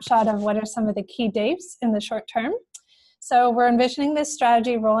snapshot of what are some of the key dates in the short term. So we're envisioning this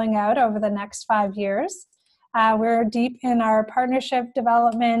strategy rolling out over the next 5 years. We're deep in our partnership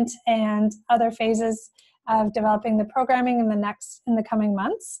development and other phases of developing the programming in the coming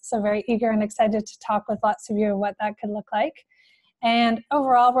months. So very eager and excited to talk with lots of you what that could look like. And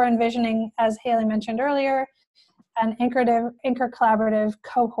overall, we're envisioning, as Haley mentioned earlier, an anchor collaborative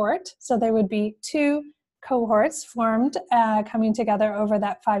cohort. So there would be 2 cohorts formed coming together over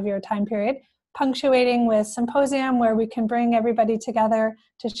that 5-year time period, punctuating with symposium where we can bring everybody together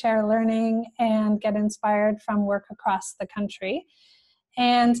to share learning and get inspired from work across the country.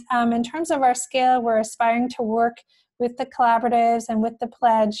 And in terms of our scale, we're aspiring to work with the collaboratives and with the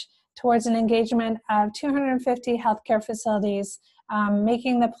pledge towards an engagement of 250 healthcare facilities,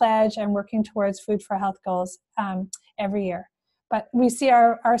 making the pledge and working towards food for health goals every year. But we see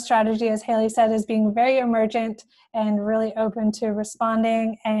our strategy, as Haley said, as being very emergent and really open to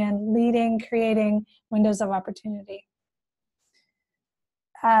responding and leading, creating windows of opportunity.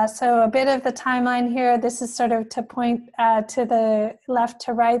 So a bit of the timeline here. This is sort of to point to the left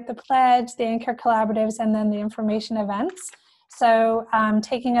to right, the pledge, the anchor collaboratives, and then the information events. So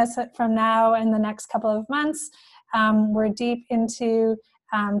taking us from now in the next couple of months, we're deep into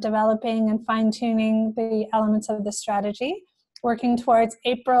developing and fine-tuning the elements of the strategy. working towards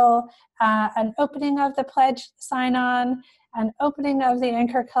April, an opening of the pledge sign-on, an opening of the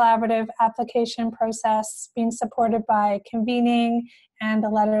Anchor Collaborative application process being supported by convening and the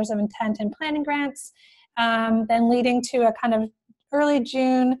letters of intent and planning grants, then leading to a kind of early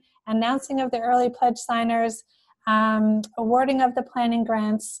June announcing of the early pledge signers, awarding of the planning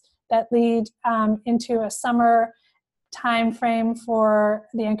grants that lead into a summer time frame for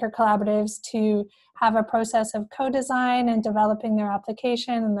the Anchor Collaboratives to have a process of co-design and developing their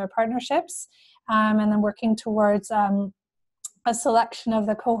application and their partnerships, and then working towards a selection of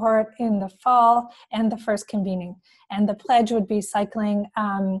the cohort in the fall and the first convening. And the pledge would be cycling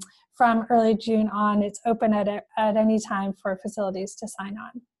from early June on. It's open at any time for facilities to sign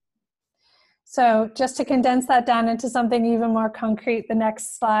on. So just to condense that down into something even more concrete, the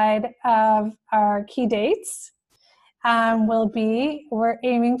next slide of our key dates will be, we're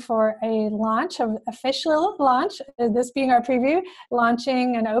aiming for a launch, of official launch, this being our preview,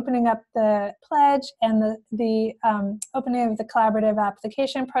 launching and opening up the pledge and the opening of the collaborative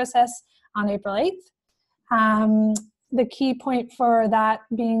application process on April 8th. The key point for that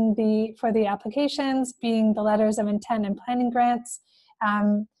being for the applications being the letters of intent and planning grants,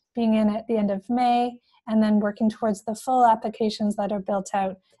 being in at the end of May, and then working towards the full applications that are built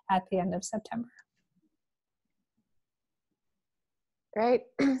out at the end of September. Great.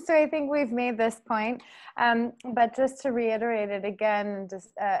 So I think we've made this point, but just to reiterate it again,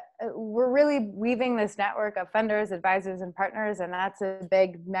 we're really weaving this network of funders, advisors, and partners, and that's a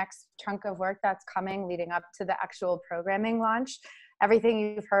big next chunk of work that's coming leading up to the actual programming launch. Everything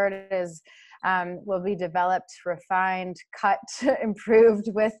you've heard is will be developed, refined, cut, improved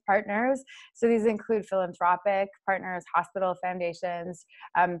with partners. So these include philanthropic partners, hospital foundations,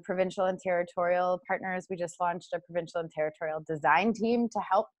 provincial and territorial partners. We just launched a provincial and territorial design team to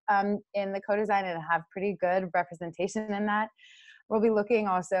help in the co-design and have pretty good representation in that. We'll be looking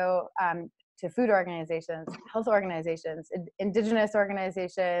also to food organizations, health organizations, indigenous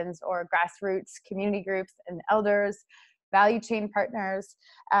organizations, or grassroots community groups and elders, value chain partners.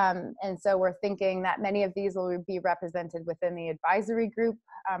 And so we're thinking that many of these will be represented within the advisory group,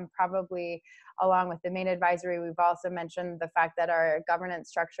 probably along with the main advisory. We've also mentioned the fact that our governance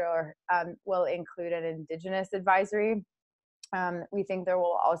structure will include an Indigenous advisory. We think there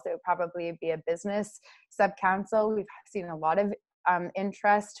will also probably be a business sub-council. We've seen a lot of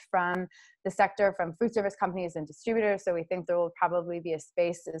interest from the sector, from food service companies and distributors. So we think there will probably be a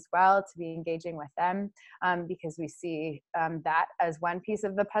space as well to be engaging with them because we see that as one piece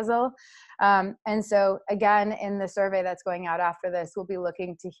of the puzzle. And so again, in the survey that's going out after this, we'll be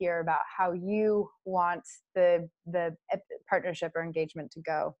looking to hear about how you want the partnership or engagement to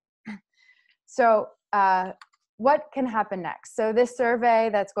go. So what can happen next? So this survey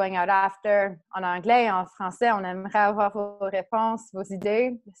that's going out after, en anglais et en français, on aimerait avoir vos réponses, vos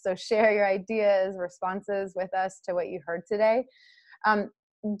idées. So share your ideas, responses with us to what you heard today.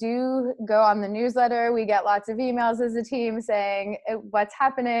 Do go on the newsletter. We get lots of emails as a team saying what's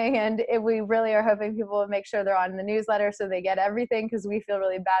happening, and we really are hoping people will make sure they're on the newsletter so they get everything, because we feel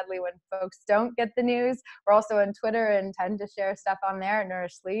really badly when folks don't get the news. We're also on Twitter and tend to share stuff on there at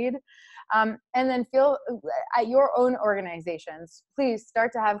Nourish Lead. And then feel at your own organizations, please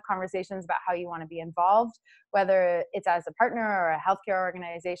start to have conversations about how you want to be involved, whether it's as a partner or a healthcare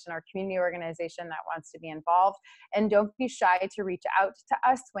organization or community organization that wants to be involved. And don't be shy to reach out to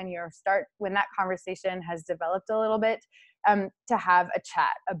us when that conversation has developed a little bit, to have a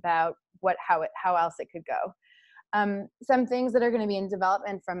chat about how else it could go. Some things that are going to be in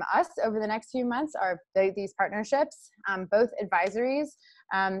development from us over the next few months are these partnerships, both advisories.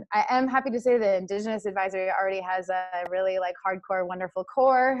 I am happy to say the Indigenous Advisory already has a really hardcore, wonderful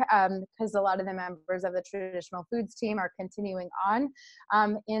core, because a lot of the members of the traditional foods team are continuing on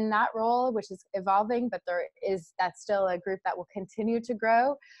in that role, which is evolving, but that's still a group that will continue to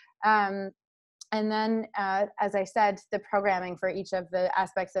grow. And then, as I said, the programming for each of the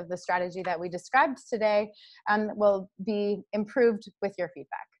aspects of the strategy that we described today will be improved with your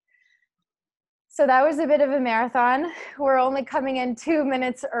feedback. So that was a bit of a marathon. We're only coming in 2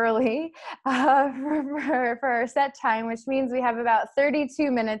 minutes early for our set time, which means we have about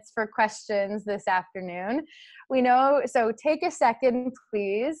 32 minutes for questions this afternoon. So take a second,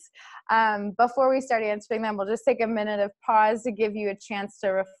 please. Before we start answering them, we'll just take a minute of pause to give you a chance to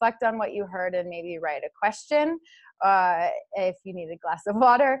reflect on what you heard and maybe write a question if you need a glass of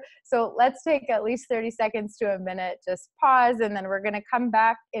water. So let's take at least 30 seconds to a minute, just pause, and then we're going to come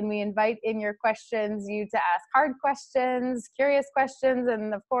back and we invite in your questions, you to ask hard questions, curious questions,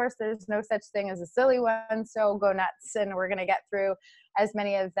 and of course there's no such thing as a silly one, so go nuts, and we're going to get through as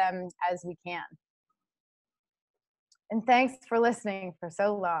many of them as we can. And thanks for listening for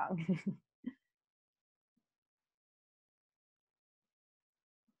so long.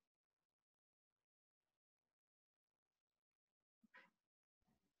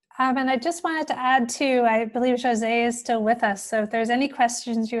 And I just wanted to add too, I believe Jose is still with us. So if there's any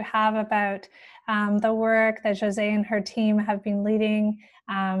questions you have about the work that Jose and her team have been leading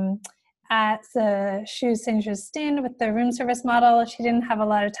at the CHU Saint-Justine with the room service model, she didn't have a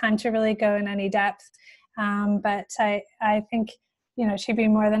lot of time to really go in any depth. But I think, you know, she'd be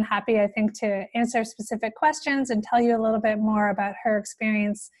more than happy, I think, to answer specific questions and tell you a little bit more about her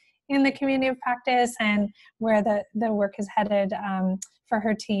experience in the community of practice and where the work is headed for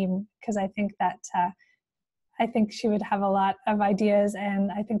her team, because I think that I think she would have a lot of ideas,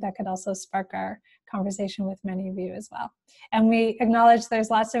 and I think that could also spark our conversation with many of you as well. And we acknowledge there's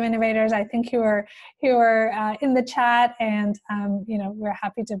lots of innovators, I think, who are in the chat, and you know, we're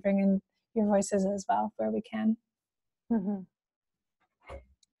happy to bring in your voices as well where we can. Mm-hmm.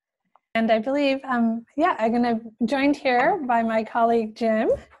 And I believe, yeah, I'm going to joined here by my colleague Jim.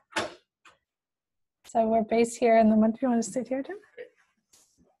 So we're based here in the. Do you want to sit here, Jim?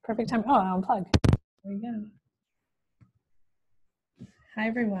 Perfect time. Oh, I'll unplug. There we go. Hi,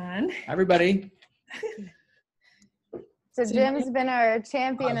 everyone. Hi, everybody. So Jim's been our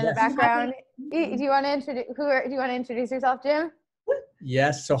champion in the background. Do you want to introduce do you want to introduce yourself, Jim?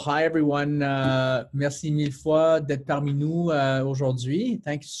 Yes. So hi, everyone. Merci mille fois d'être parmi nous aujourd'hui.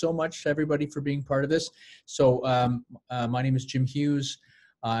 Thank you so much, everybody, for being part of this. So my name is Jim Hughes.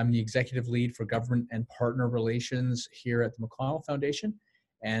 I'm the executive lead for government and partner relations here at the McConnell Foundation.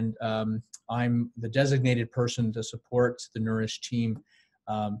 And I'm the designated person to support the Nourish team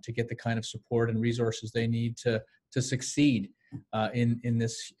to get the kind of support and resources they need to succeed in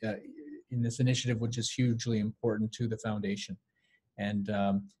this initiative, which is hugely important to the foundation. And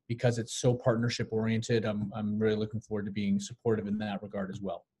because it's so partnership oriented, I'm really looking forward to being supportive in that regard as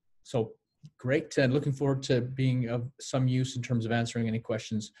well. So great, and looking forward to being of some use in terms of answering any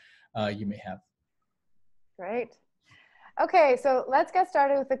questions you may have. Great. Okay, so let's get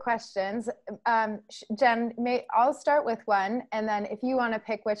started with the questions. Jen, I'll start with one, and then if you want to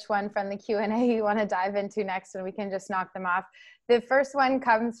pick which one from the Q&A you want to dive into next, and we can just knock them off. The first one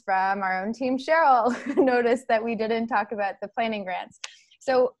comes from our own team, Cheryl. Notice that we didn't talk about the planning grants.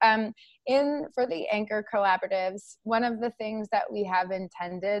 So for the Anchor Collaboratives, one of the things that we have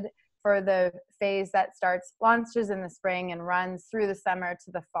intended for the phase that launches in the spring and runs through the summer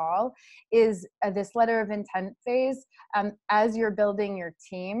to the fall is this letter of intent phase. As you're building your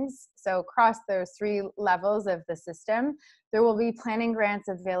teams, so across those 3 levels of the system, there will be planning grants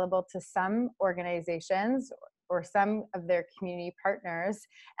available to some organizations or some of their community partners.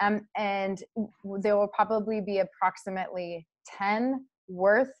 And there will probably be approximately 10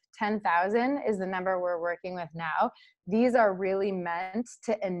 worth 10,000 is the number we're working with now. These are really meant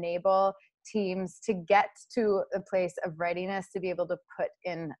to enable teams to get to a place of readiness to be able to put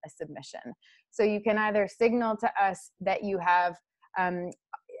in a submission. So you can either signal to us that you have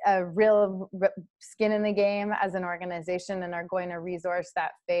a real skin in the game as an organization and are going to resource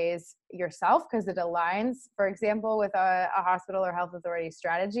that phase yourself because it aligns, for example, with a hospital or health authority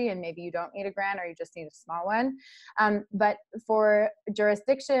strategy, and maybe you don't need a grant or you just need a small one. But for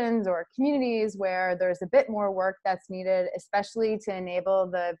jurisdictions or communities where there's a bit more work that's needed, especially to enable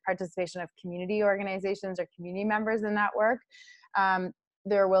the participation of community organizations or community members in that work,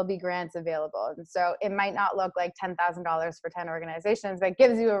 there will be grants available. And so it might not look like $10,000 for 10 organizations, but it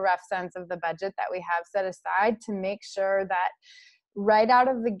gives you a rough sense of the budget that we have set aside to make sure that right out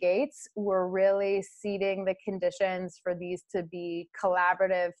of the gates, we're really seeding the conditions for these to be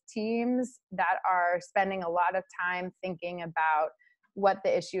collaborative teams that are spending a lot of time thinking about what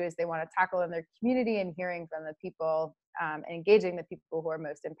the issue is they want to tackle in their community and hearing from the people and engaging the people who are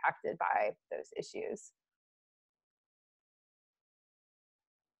most impacted by those issues.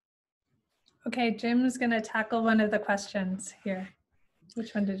 Okay, Jim's going to tackle one of the questions here.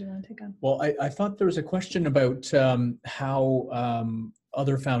 Which one did you want to take on? Well, I thought there was a question about how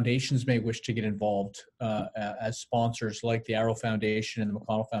other foundations may wish to get involved as sponsors, like the Arrow Foundation and the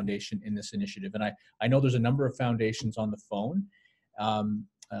McConnell Foundation in this initiative. And I know there's a number of foundations on the phone, on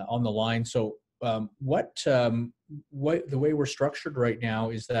the line. So the way we're structured right now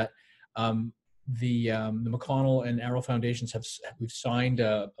is that the McConnell and Arrow Foundations we've signed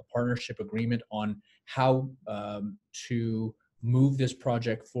a partnership agreement on how to move this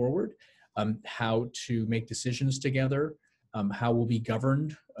project forward, how to make decisions together, how we'll be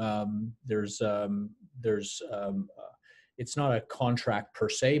governed. It's not a contract per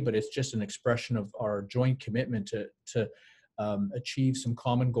se, but it's just an expression of our joint commitment to achieve some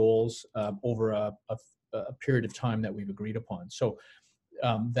common goals over a a period of time that we've agreed upon. So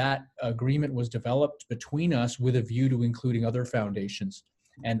that agreement was developed between us with a view to including other foundations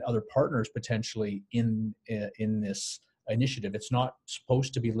and other partners potentially in this initiative. It's not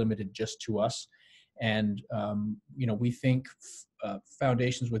supposed to be limited just to us. And, we think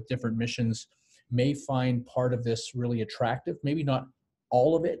foundations with different missions may find part of this really attractive. Maybe not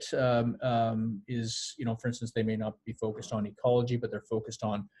all of it is, for instance, they may not be focused on ecology, but they're focused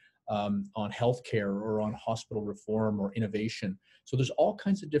on healthcare or on hospital reform or innovation. So there's all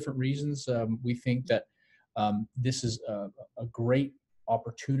kinds of different reasons. We think that this is a great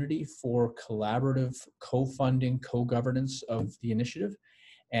opportunity for collaborative co-funding, co-governance of the initiative.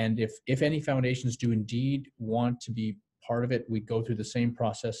 And if any foundations do indeed want to be part of it, we go through the same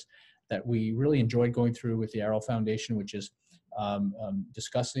process that we really enjoyed going through with the Arrow Foundation, which is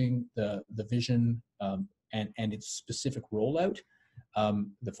discussing the vision and its specific rollout,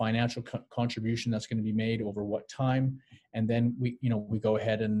 the financial contribution that's going to be made over what time, and then we go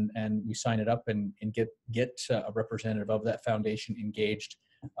ahead and we sign it up and get a representative of that foundation engaged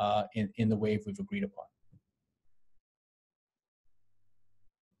in the way we've agreed upon.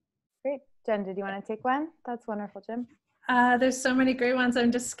 Great. Jen, did you want to take one? That's wonderful, Jim. There's so many great ones.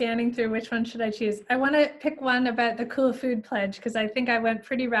 I'm just scanning through which one should I choose. I want to pick one about the Cool Food Pledge because I think I went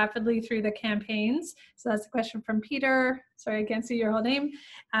pretty rapidly through the campaigns. So that's a question from Peter. Sorry, I can't see your whole name.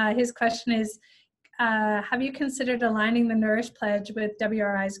 His question is, have you considered aligning the Nourish Pledge with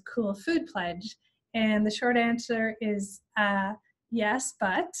WRI's Cool Food Pledge? And the short answer is yes,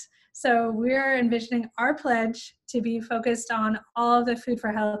 but. So we're envisioning our pledge to be focused on all of the food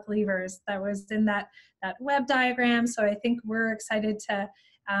for health levers that was in that web diagram. So I think we're excited to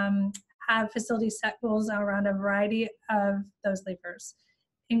have facilities set goals around a variety of those levers,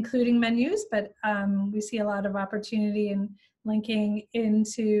 including menus, but we see a lot of opportunity in linking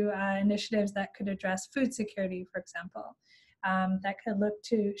into initiatives that could address food security, for example, that could look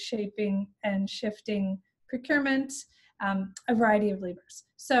to shaping and shifting procurement, a variety of levers.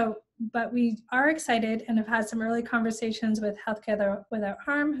 So, but we are excited and have had some early conversations with Healthcare Without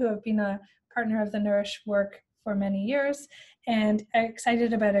Harm, who have been a partner of the Nourish work for many years, and are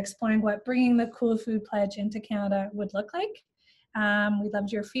excited about exploring what bringing the Cool Food Pledge into Canada would look like. We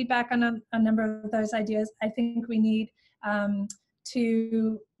loved your feedback on a number of those ideas. I think we need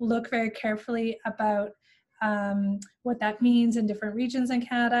to look very carefully about what that means in different regions in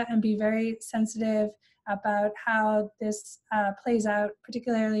Canada and be very sensitive about how this plays out,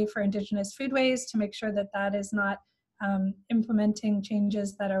 particularly for Indigenous foodways, to make sure that that is not implementing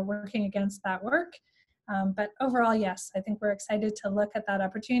changes that are working against that work. But overall, yes, I think we're excited to look at that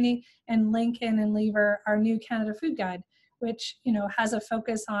opportunity and link in and lever our new Canada Food Guide, which has a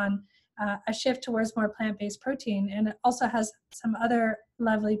focus on a shift towards more plant-based protein, and it also has some other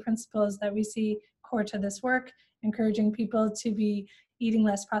lovely principles that we see core to this work, encouraging people to be eating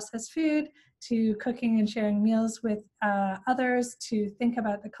less processed food, to cooking and sharing meals with others, to think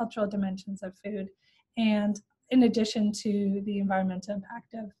about the cultural dimensions of food, and in addition to the environmental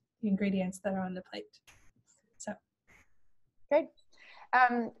impact of the ingredients that are on the plate. So. Great.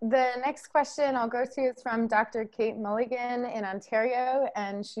 The next question I'll go to is from Dr. Kate Mulligan in Ontario,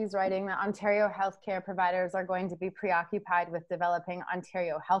 and she's writing that Ontario healthcare providers are going to be preoccupied with developing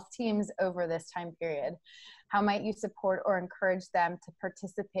Ontario health teams over this time period. How might you support or encourage them to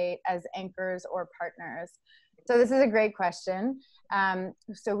participate as anchors or partners? So this is a great question.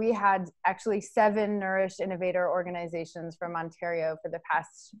 So we had actually 7 Nourish Innovator organizations from Ontario for the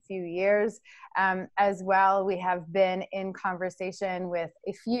past few years. As well, we have been in conversation with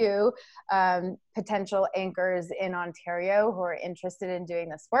a few potential anchors in Ontario who are interested in doing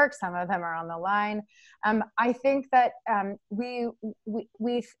this work. Some of them are on the line. I think that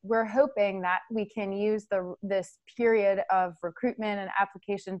we're hoping that we can use this period of recruitment and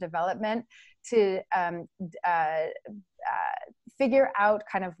application development to figure out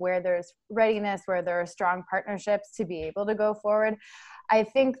kind of where there's readiness, where there are strong partnerships to be able to go forward. I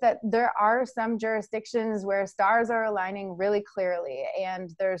think that there are some jurisdictions where stars are aligning really clearly,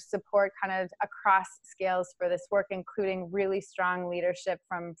 and there's support kind of across scales for this work, including really strong leadership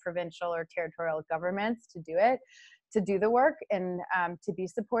from provincial or territorial governments to do the work and to be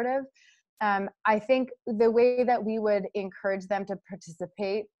supportive. I think the way that we would encourage them to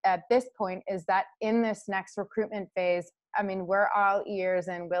participate at this point is that in this next recruitment phase, I mean, we're all ears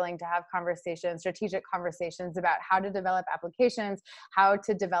and willing to have conversations, strategic conversations about how to develop applications, how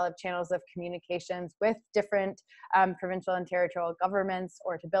to develop channels of communications with different provincial and territorial governments,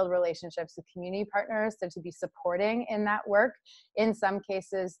 or to build relationships with community partners, so to be supporting in that work. In some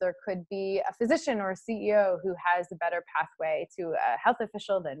cases, there could be a physician or a CEO who has a better pathway to a health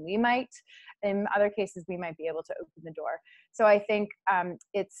official than we might. In other cases, we might be able to open the door. So I think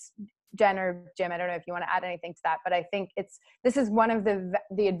it's, Jen or Jim, I don't know if you want to add anything to that, but I think this is one of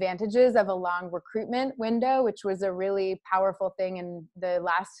the advantages of a long recruitment window, which was a really powerful thing in the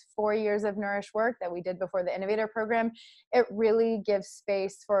last 4 years of Nourish work that we did before the Innovator Program. It really gives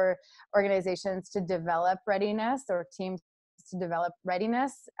space for organizations to develop readiness, or teams to develop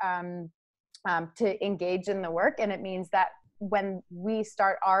readiness to engage in the work. And it means that when we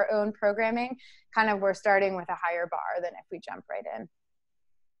start our own programming, kind of we're starting with a higher bar than if we jump right in.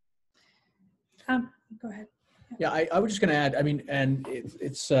 Go ahead. Yeah, I was just going to add, I mean, and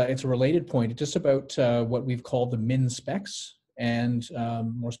it's a related point. It's just about what we've called the min specs, and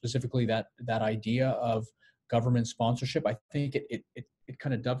more specifically that idea of government sponsorship. I think it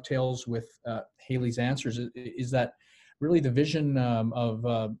kind of dovetails with Haley's answers. Is that really the vision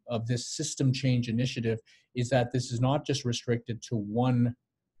of this system change initiative? Is that this is not just restricted to one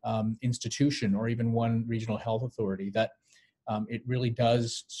institution or even one regional health authority. That it really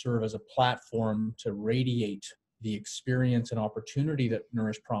does serve as a platform to radiate the experience and opportunity that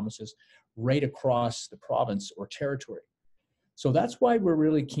Nourish promises right across the province or territory. So that's why we're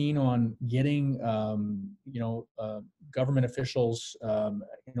really keen on getting, government officials, at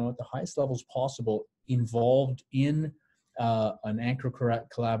the highest levels possible involved in an anchor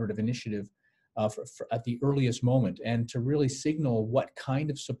collaborative initiative at the earliest moment, and to really signal what kind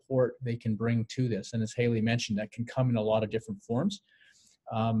of support they can bring to this. And as Haley mentioned, that can come in a lot of different forms.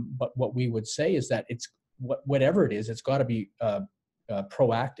 But what we would say is that whatever it is, it's got to be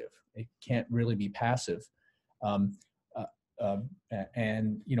proactive. It can't really be passive. And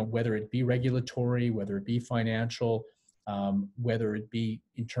whether it be regulatory, whether it be financial, whether it be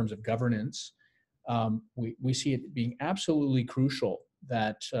in terms of governance, we see it being absolutely crucial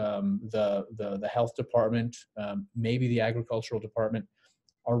that the health department, maybe the agricultural department,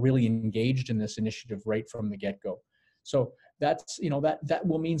 are really engaged in this initiative right from the get-go. So that's, that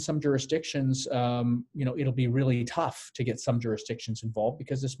will mean some jurisdictions, it'll be really tough to get some jurisdictions involved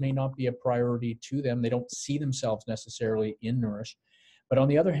because this may not be a priority to them. They don't see themselves necessarily in Nourish. But on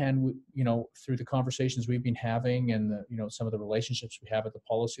the other hand, through the conversations we've been having and some of the relationships we have at the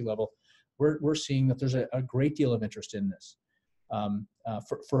policy level, we're seeing that there's a great deal of interest in this.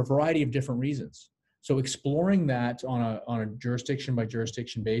 For a variety of different reasons. So exploring that on a jurisdiction by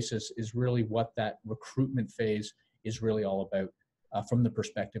jurisdiction basis is really what that recruitment phase is really all about from the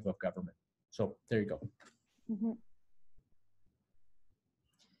perspective of government. So there you go. Mm-hmm.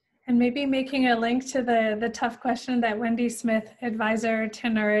 And maybe making a link to the tough question that Wendy Smith, advisor to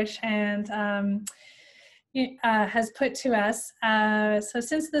Nourish, and has put to us. So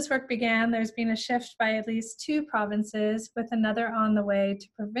since this work began, there's been a shift by at least 2 provinces, with another on the way to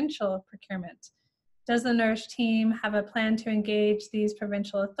provincial procurement. Does the Nourish team have a plan to engage these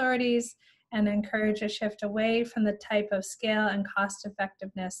provincial authorities and encourage a shift away from the type of scale and cost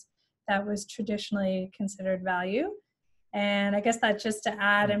effectiveness that was traditionally considered value? And I guess that just to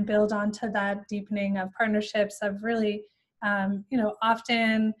add and build onto that deepening of partnerships of really,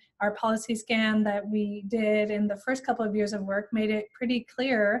 often our policy scan that we did in the first couple of years of work made it pretty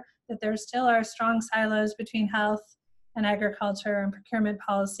clear that there still are strong silos between health and agriculture and procurement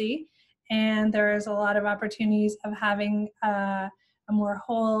policy. And there is a lot of opportunities of having a more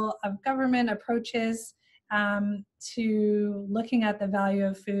whole of government approaches to looking at the value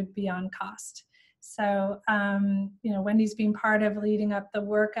of food beyond cost. So, Wendy's been part of leading up the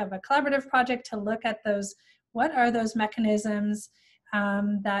work of a collaborative project to look at those. What are those mechanisms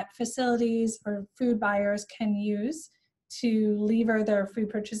that facilities or food buyers can use to lever their food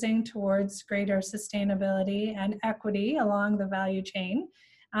purchasing towards greater sustainability and equity along the value chain?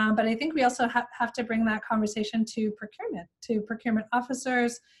 But I think we also have to bring that conversation to procurement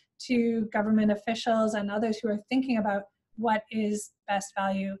officers, to government officials, and others who are thinking about what is best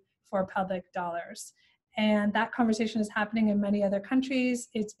value for public dollars. And that conversation is happening in many other countries.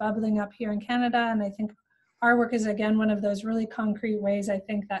 It's bubbling up here in Canada, and I think our work is, again, one of those really concrete ways I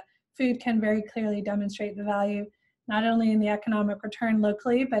think that food can very clearly demonstrate the value, not only in the economic return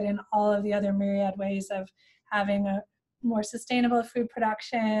locally, but in all of the other myriad ways of having a more sustainable food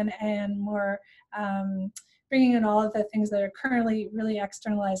production and more bringing in all of the things that are currently really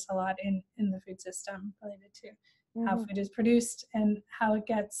externalized a lot in the food system related to how food is produced and how it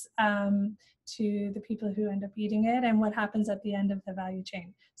gets to the people who end up eating it and what happens at the end of the value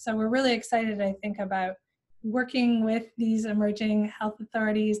chain. So we're really excited, I think, about working with these emerging health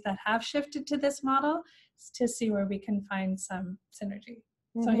authorities that have shifted to this model to see where we can find some synergy.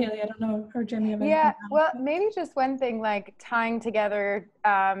 So Haley, I don't know, or Jim, you have anything? Yeah, well, maybe just one thing, like tying together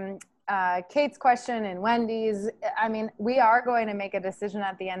Kate's question and Wendy's. I mean, we are going to make a decision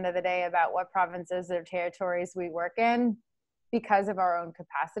at the end of the day about what provinces or territories we work in because of our own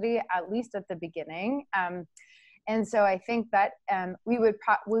capacity, at least at the beginning. And so I think that we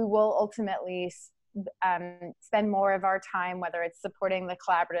will ultimately spend more of our time, whether it's supporting the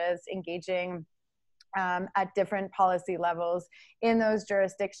collaboratives, engaging at different policy levels in those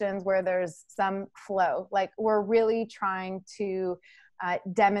jurisdictions where there's some flow. Like, we're really trying to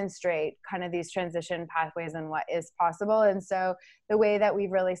demonstrate kind of these transition pathways and what is possible. And so the way that we've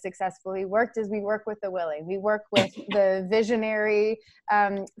really successfully worked is we work with the willing. We work with the visionary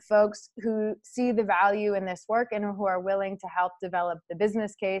folks who see the value in this work and who are willing to help develop the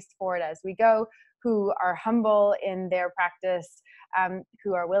business case for it as we go, who are humble in their practice,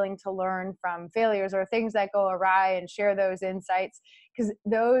 who are willing to learn from failures or things that go awry and share those insights, because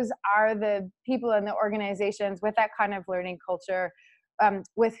those are the people in the organizations with that kind of learning culture,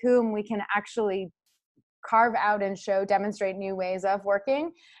 with whom we can actually carve out and demonstrate new ways of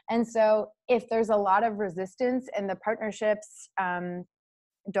working. And so if there's a lot of resistance and the partnerships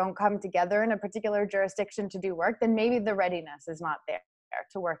don't come together in a particular jurisdiction to do work, then maybe the readiness is not there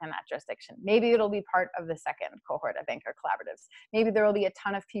to work in that jurisdiction. Maybe it'll be part of the second cohort of anchor collaboratives. Maybe there will be a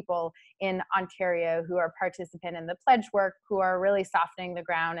ton of people in Ontario who are participant in the pledge work, who are really softening the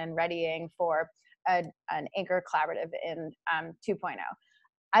ground and readying for an anchor collaborative in 2.0.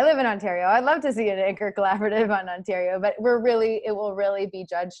 I live in Ontario. I'd love to see an anchor collaborative on Ontario, but it will really be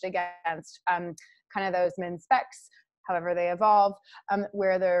judged against kind of those min specs, however they evolve,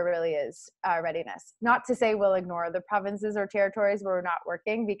 where there really is readiness. Not to say we'll ignore the provinces or territories where we're not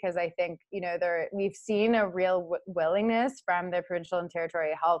working, because I think, we've seen a real willingness from the provincial and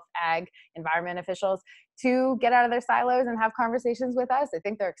territorial health, ag, environment officials to get out of their silos and have conversations with us. I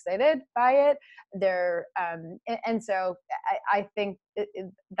think they're excited by it. And so I think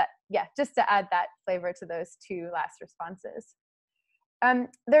that, just to add that flavor to those two last responses.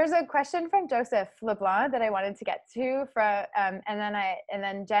 There's a question from Joseph LeBlanc that I wanted to get to, and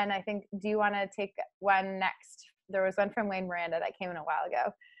then Jen, I think, do you want to take one next? There was one from Wayne Miranda that came in a while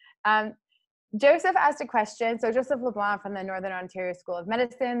ago. Joseph asked a question. So Joseph LeBlanc from the Northern Ontario School of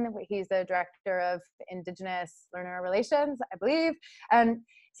Medicine, he's the director of Indigenous Learner Relations, I believe.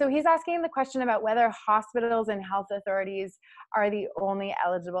 So he's asking the question about whether hospitals and health authorities are the only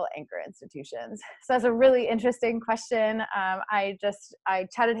eligible anchor institutions. So that's a really interesting question. I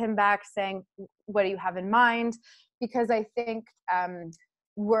chatted him back saying, what do you have in mind? Because I think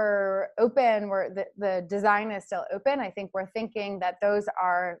we're open, the design is still open. I think we're thinking that those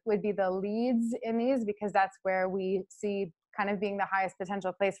would be the leads in these, because that's where we see kind of being the highest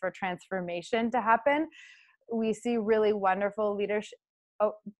potential place for transformation to happen. We see really wonderful leadership.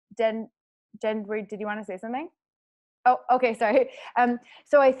 Oh, Jen, did you want to say something? Oh, okay, sorry.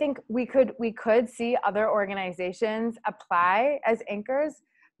 So I think we could see other organizations apply as anchors.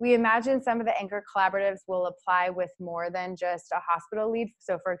 We imagine some of the anchor collaboratives will apply with more than just a hospital lead.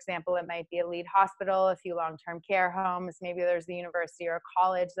 So for example, it might be a lead hospital, a few long-term care homes, maybe there's a university or a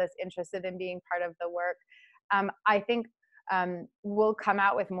college that's interested in being part of the work. I think we'll come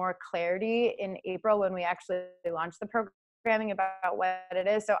out with more clarity in April when we actually launch the programming about what it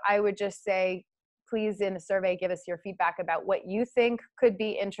is. So I would just say, please, in the survey, give us your feedback about what you think could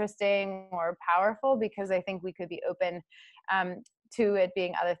be interesting or powerful, because I think we could be open to it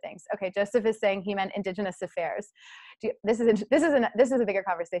being other things. Okay, Joseph is saying he meant Indigenous affairs. This is a bigger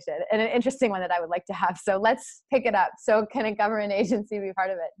conversation and an interesting one that I would like to have. So let's pick it up. So can a government agency be part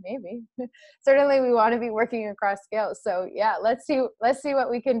of it? Maybe. Certainly, we want to be working across scales. So yeah, let's see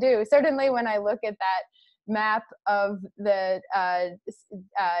what we can do. Certainly, when I look at that map of the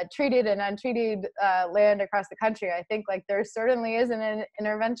treated and untreated land across the country, I think like there certainly is an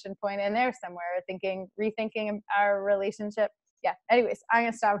intervention point in there somewhere, rethinking our relationship. Yeah, anyways,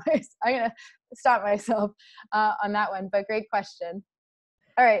 I'm gonna stop myself on that one, but great question.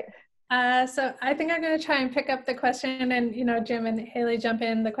 All right. So I think I'm gonna try and pick up the question, and Jim and Haley jump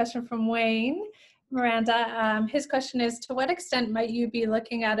in. The question from Wayne Miranda, his question is, to what extent might you be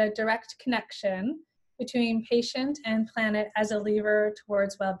looking at a direct connection between patient and planet as a lever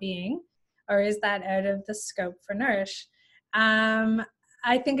towards well-being, or is that out of the scope for Nourish?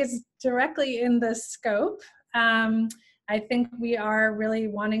 I think it's directly in the scope. I think we are really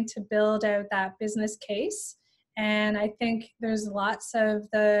wanting to build out that business case And I think there's lots of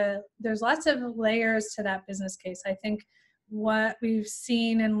layers to that business case. I think what we've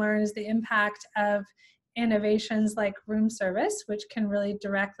seen and learned is the impact of innovations like room service, which can really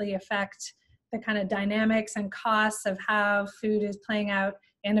directly affect the kind of dynamics and costs of how food is playing out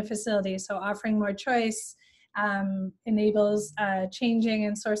in a facility. So offering more choice enables changing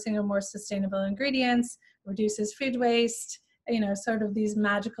and sourcing of more sustainable ingredients, reduces food waste, sort of these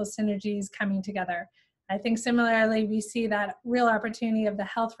magical synergies coming together. I think similarly, we see that real opportunity of the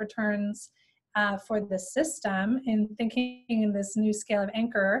health returns for the system in thinking in this new scale of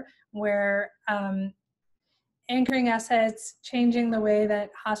anchor, where anchoring assets, changing the way that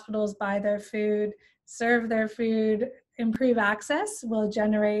hospitals buy their food, serve their food, improve access will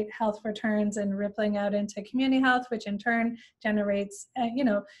generate health returns and rippling out into community health, which in turn generates,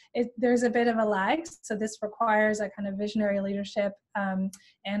 there's a bit of a lag. So this requires a kind of visionary leadership. And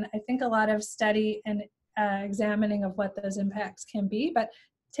I think a lot of study and examining of what those impacts can be. But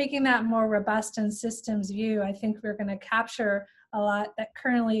taking that more robust and systems view, I think we're going to capture a lot that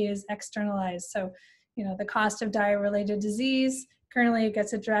currently is externalized. So, the cost of diet-related disease, currently it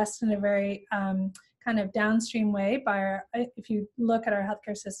gets addressed in a very kind of downstream way if you look at our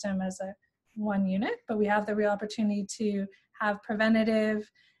healthcare system as one unit, but we have the real opportunity to have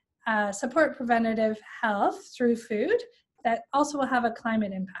support preventative health through food that also will have a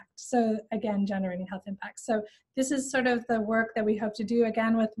climate impact. So again, generating health impacts. So this is sort of the work that we hope to do.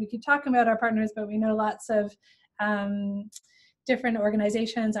 Again, we keep talking about our partners, but we know lots of different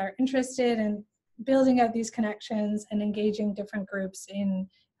organizations are interested in building out these connections and engaging different groups in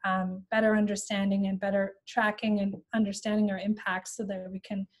better understanding and better tracking and understanding our impacts so that we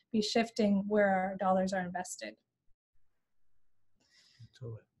can be shifting where our dollars are invested.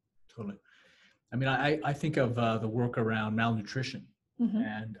 Totally. I mean, I think of the work around malnutrition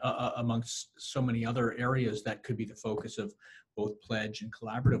and amongst so many other areas that could be the focus of both pledge and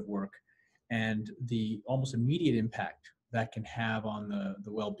collaborative work, and the almost immediate impact that can have on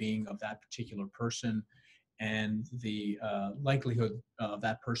the well-being of that particular person and the likelihood of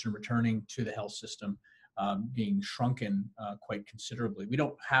that person returning to the health system being shrunken quite considerably. We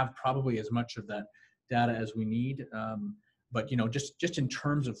don't have probably as much of that data as we need, but just in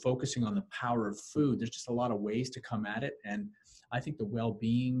terms of focusing on the power of food, there's just a lot of ways to come at it, and I think the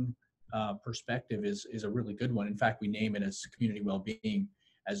well-being perspective is a really good one. In fact, we name it as community well-being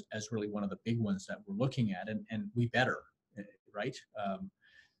as really one of the big ones that we're looking at, and we better, right?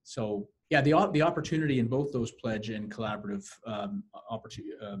 So yeah, the opportunity in both those pledge and collaborative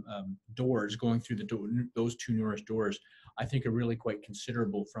doors, going through those two Nourish doors, I think are really quite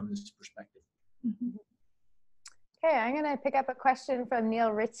considerable from this perspective. Okay, I'm going to pick up a question from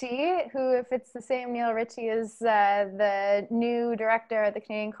Neil Ritchie, who, if it's the same Neil Ritchie, is the new director at the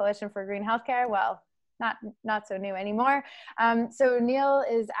Canadian Coalition for Green Healthcare. Well, not so new anymore. So Neil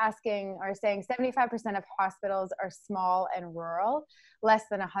is asking or saying 75% of hospitals are small and rural, less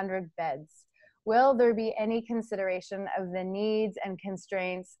than 100 beds. Will there be any consideration of the needs and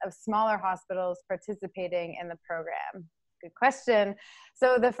constraints of smaller hospitals participating in the program? Good question.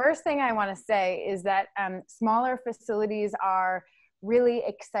 So the first thing I want to say is that smaller facilities are really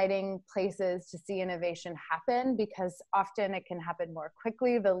exciting places to see innovation happen, because often it can happen more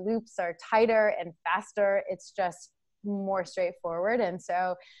quickly. The loops are tighter and faster. It's just more straightforward. And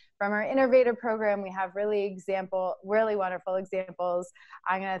so from our innovator program, we have really wonderful examples.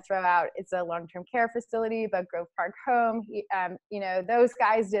 I'm going to throw out, it's a long-term care facility, but Grove Park Home, those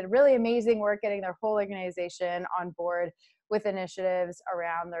guys did really amazing work getting their whole organization on board with initiatives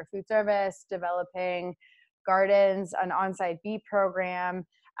around their food service, developing gardens, an on-site bee program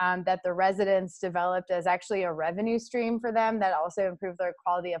that the residents developed as actually a revenue stream for them that also improved their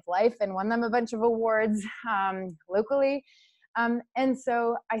quality of life and won them a bunch of awards locally. And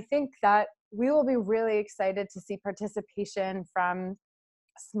so I think that we will be really excited to see participation from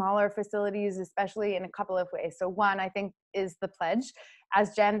smaller facilities, especially in a couple of ways. So one, I think, is the pledge.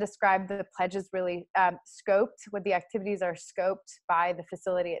 As Jen described, the pledge is really scoped, what the activities are scoped by the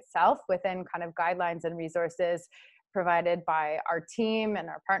facility itself within kind of guidelines and resources provided by our team and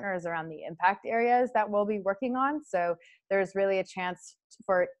our partners around the impact areas that we'll be working on. So there's really a chance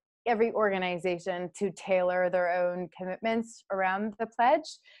for every organization to tailor their own commitments around the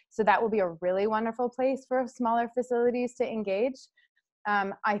pledge. So that will be a really wonderful place for smaller facilities to engage.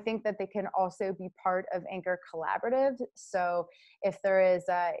 I think that they can also be part of Anchor Collaborative. So if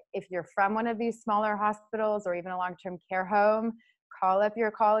you're from one of these smaller hospitals or even a long-term care home, call up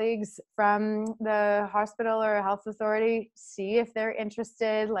your colleagues from the hospital or health authority, see if they're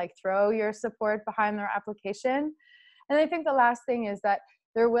interested, throw your support behind their application. And I think the last thing is that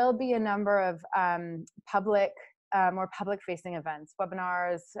there will be a number of more public-facing events,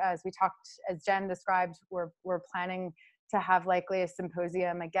 webinars. As Jen described, we're planning to have likely a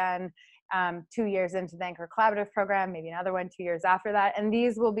symposium again 2 years into the Anchor Collaborative program, maybe another one 2 years after that. And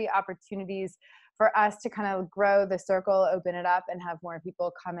these will be opportunities for us to kind of grow the circle, open it up, and have more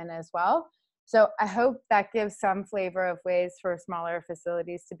people come in as well. So I hope that gives some flavor of ways for smaller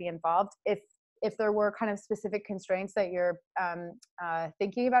facilities to be involved. If there were kind of specific constraints that you're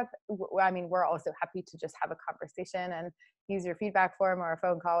thinking about, I mean, we're also happy to just have a conversation and use your feedback form or a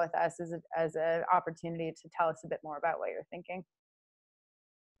phone call with us as an opportunity to tell us a bit more about what you're thinking.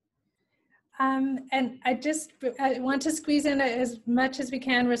 And I want to squeeze in as much as we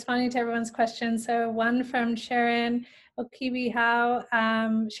can responding to everyone's questions. So one from Sharon Okibi Howe.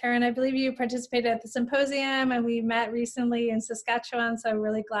 Sharon, I believe you participated at the symposium and we met recently in Saskatchewan. So I'm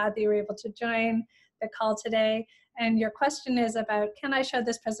really glad that you were able to join the call today. And your question is about, can I show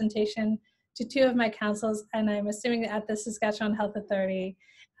this presentation to 2 of my councils? And I'm assuming at the Saskatchewan Health Authority.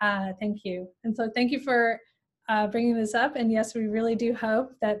 Thank you. And so thank you for bringing this up. And yes, we really do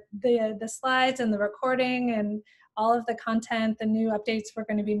hope that the slides and the recording and all of the content, the new updates we're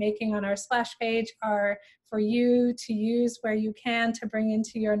going to be making on our splash page are for you to use where you can to bring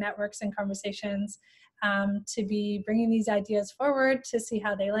into your networks and conversations, to be bringing these ideas forward to see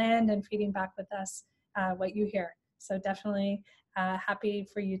how they land and feeding back with us what you hear. So definitely happy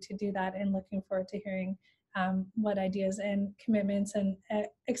for you to do that and looking forward to hearing what ideas and commitments and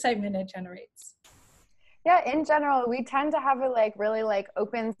excitement it generates. Yeah, in general, we tend to have a really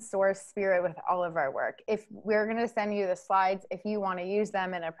open source spirit with all of our work. If we're going to send you the slides, if you want to use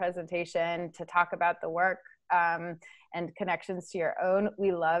them in a presentation to talk about the work and connections to your own,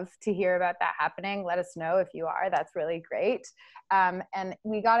 we love to hear about that happening. Let us know if you are. That's really great. And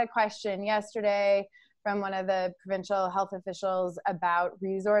we got a question yesterday from one of the provincial health officials about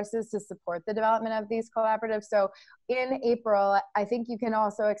resources to support the development of these collaboratives. So in April, I think you can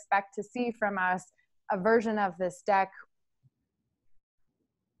also expect to see from us a version of this deck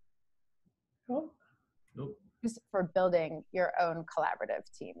just for building your own collaborative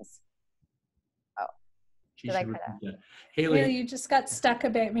teams. Oh, did I cut out? Haley, you just got stuck a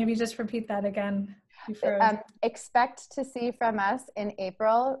bit. Maybe just repeat that again. Expect to see from us in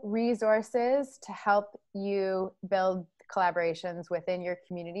April resources to help you build collaborations within your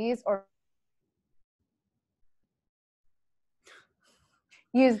communities or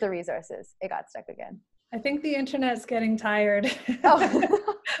use the resources. It got stuck again. I think the internet's getting tired. Oh.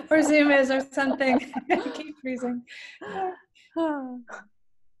 Or Zoom is or something. Keep freezing.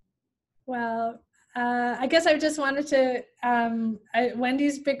 Well, I guess I just wanted to,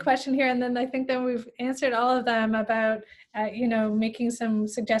 Wendy's big question here, and then I think that we've answered all of them about, making some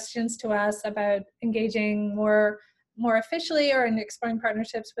suggestions to us about engaging more officially or in exploring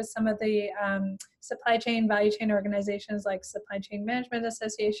partnerships with some of the supply chain, value chain organizations like Supply Chain Management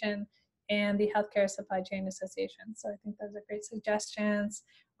Association and the Healthcare Supply Chain Association. So I think those are great suggestions.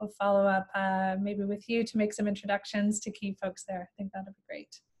 We'll follow up maybe with you to make some introductions to key folks there. I think that'll be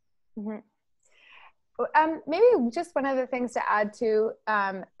great. Mm-hmm. Maybe just one of the things to add to,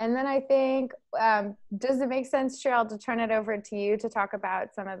 and then I think, does it make sense, Cheryl, to turn it over to you to talk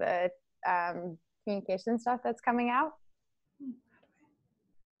about some of the communication stuff that's coming out?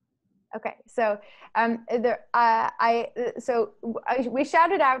 Okay, so we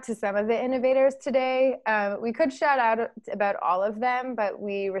shouted out to some of the innovators today. We could shout out about all of them, but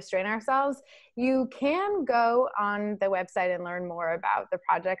we restrain ourselves. You can go on the website and learn more about the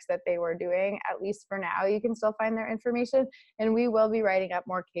projects that they were doing. At least for now, you can still find their information. And we will be writing up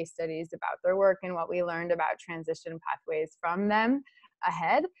more case studies about their work and what we learned about transition pathways from them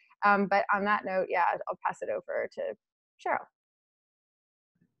ahead. But on that note, yeah, I'll pass it over to Cheryl.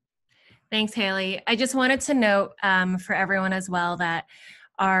 Thanks, Haley. I just wanted to note for everyone as well that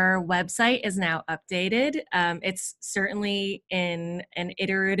our website is now updated. It's certainly in an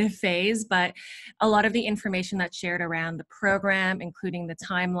iterative phase, but a lot of the information that's shared around the program, including the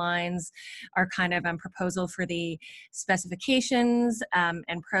timelines, our kind of proposal for the specifications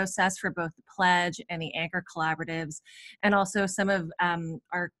and process for both the pledge and the Anchor collaboratives, and also some of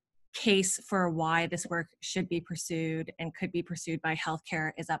our case for why this work should be pursued and could be pursued by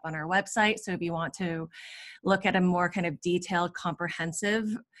healthcare is up on our website. So if you want to look at a more kind of detailed, comprehensive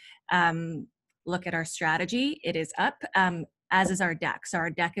look at our strategy, it is up, as is our deck. So our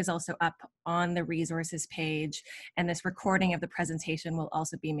deck is also up on the resources page, and this recording of the presentation will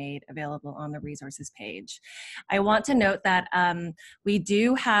also be made available on the resources page. I want to note that we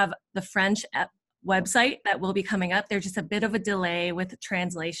do have the French website that will be coming up. There's just a bit of a delay with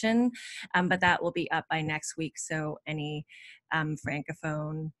translation, but that will be up by next week. So any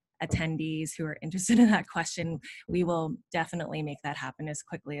Francophone attendees who are interested in that question, we will definitely make that happen as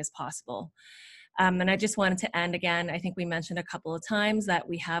quickly as possible. And I just wanted to end again, I think we mentioned a couple of times that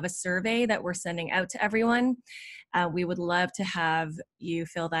we have a survey that we're sending out to everyone. We would love to have you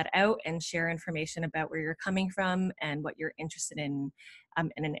fill that out and share information about where you're coming from and what you're interested in,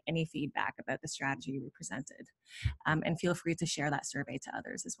 and in any feedback about the strategy we presented. And feel free to share that survey to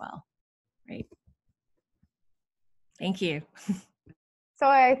others as well. Right. Thank you. So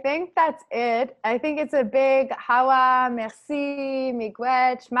I think that's it. I think it's a big hawa, merci,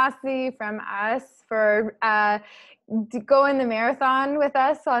 miigwech, masi from us for going the marathon with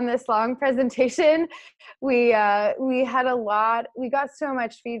us on this long presentation. We had a lot, we got so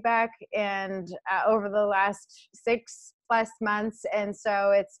much feedback and over the last 6+ months. And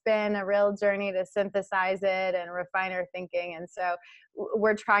so it's been a real journey to synthesize it and refine our thinking. And so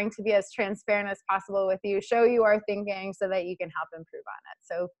we're trying to be as transparent as possible with you, show you our thinking so that you can help improve on it.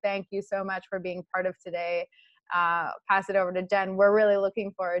 So thank you so much for being part of today. Pass it over to Jen. We're really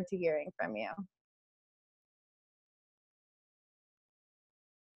looking forward to hearing from you.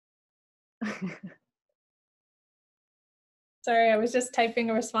 Sorry, I was just typing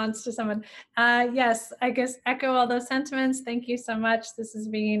a response to someone. Yes, I guess echo all those sentiments. Thank you so much. This has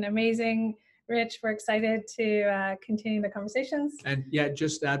been amazing. Rich, we're excited to continue the conversations. And yeah,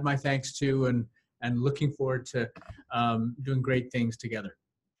 just add my thanks to and looking forward to doing great things together.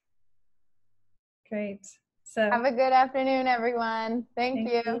 Great. So have a good afternoon, everyone. Thank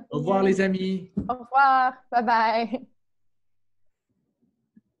you. Au revoir, les amis. Au revoir. Bye-bye.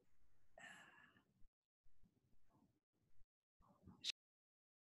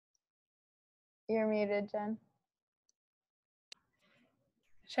 You're muted, Jen.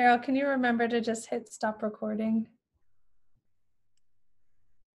 Cheryl, can you remember to just hit stop recording?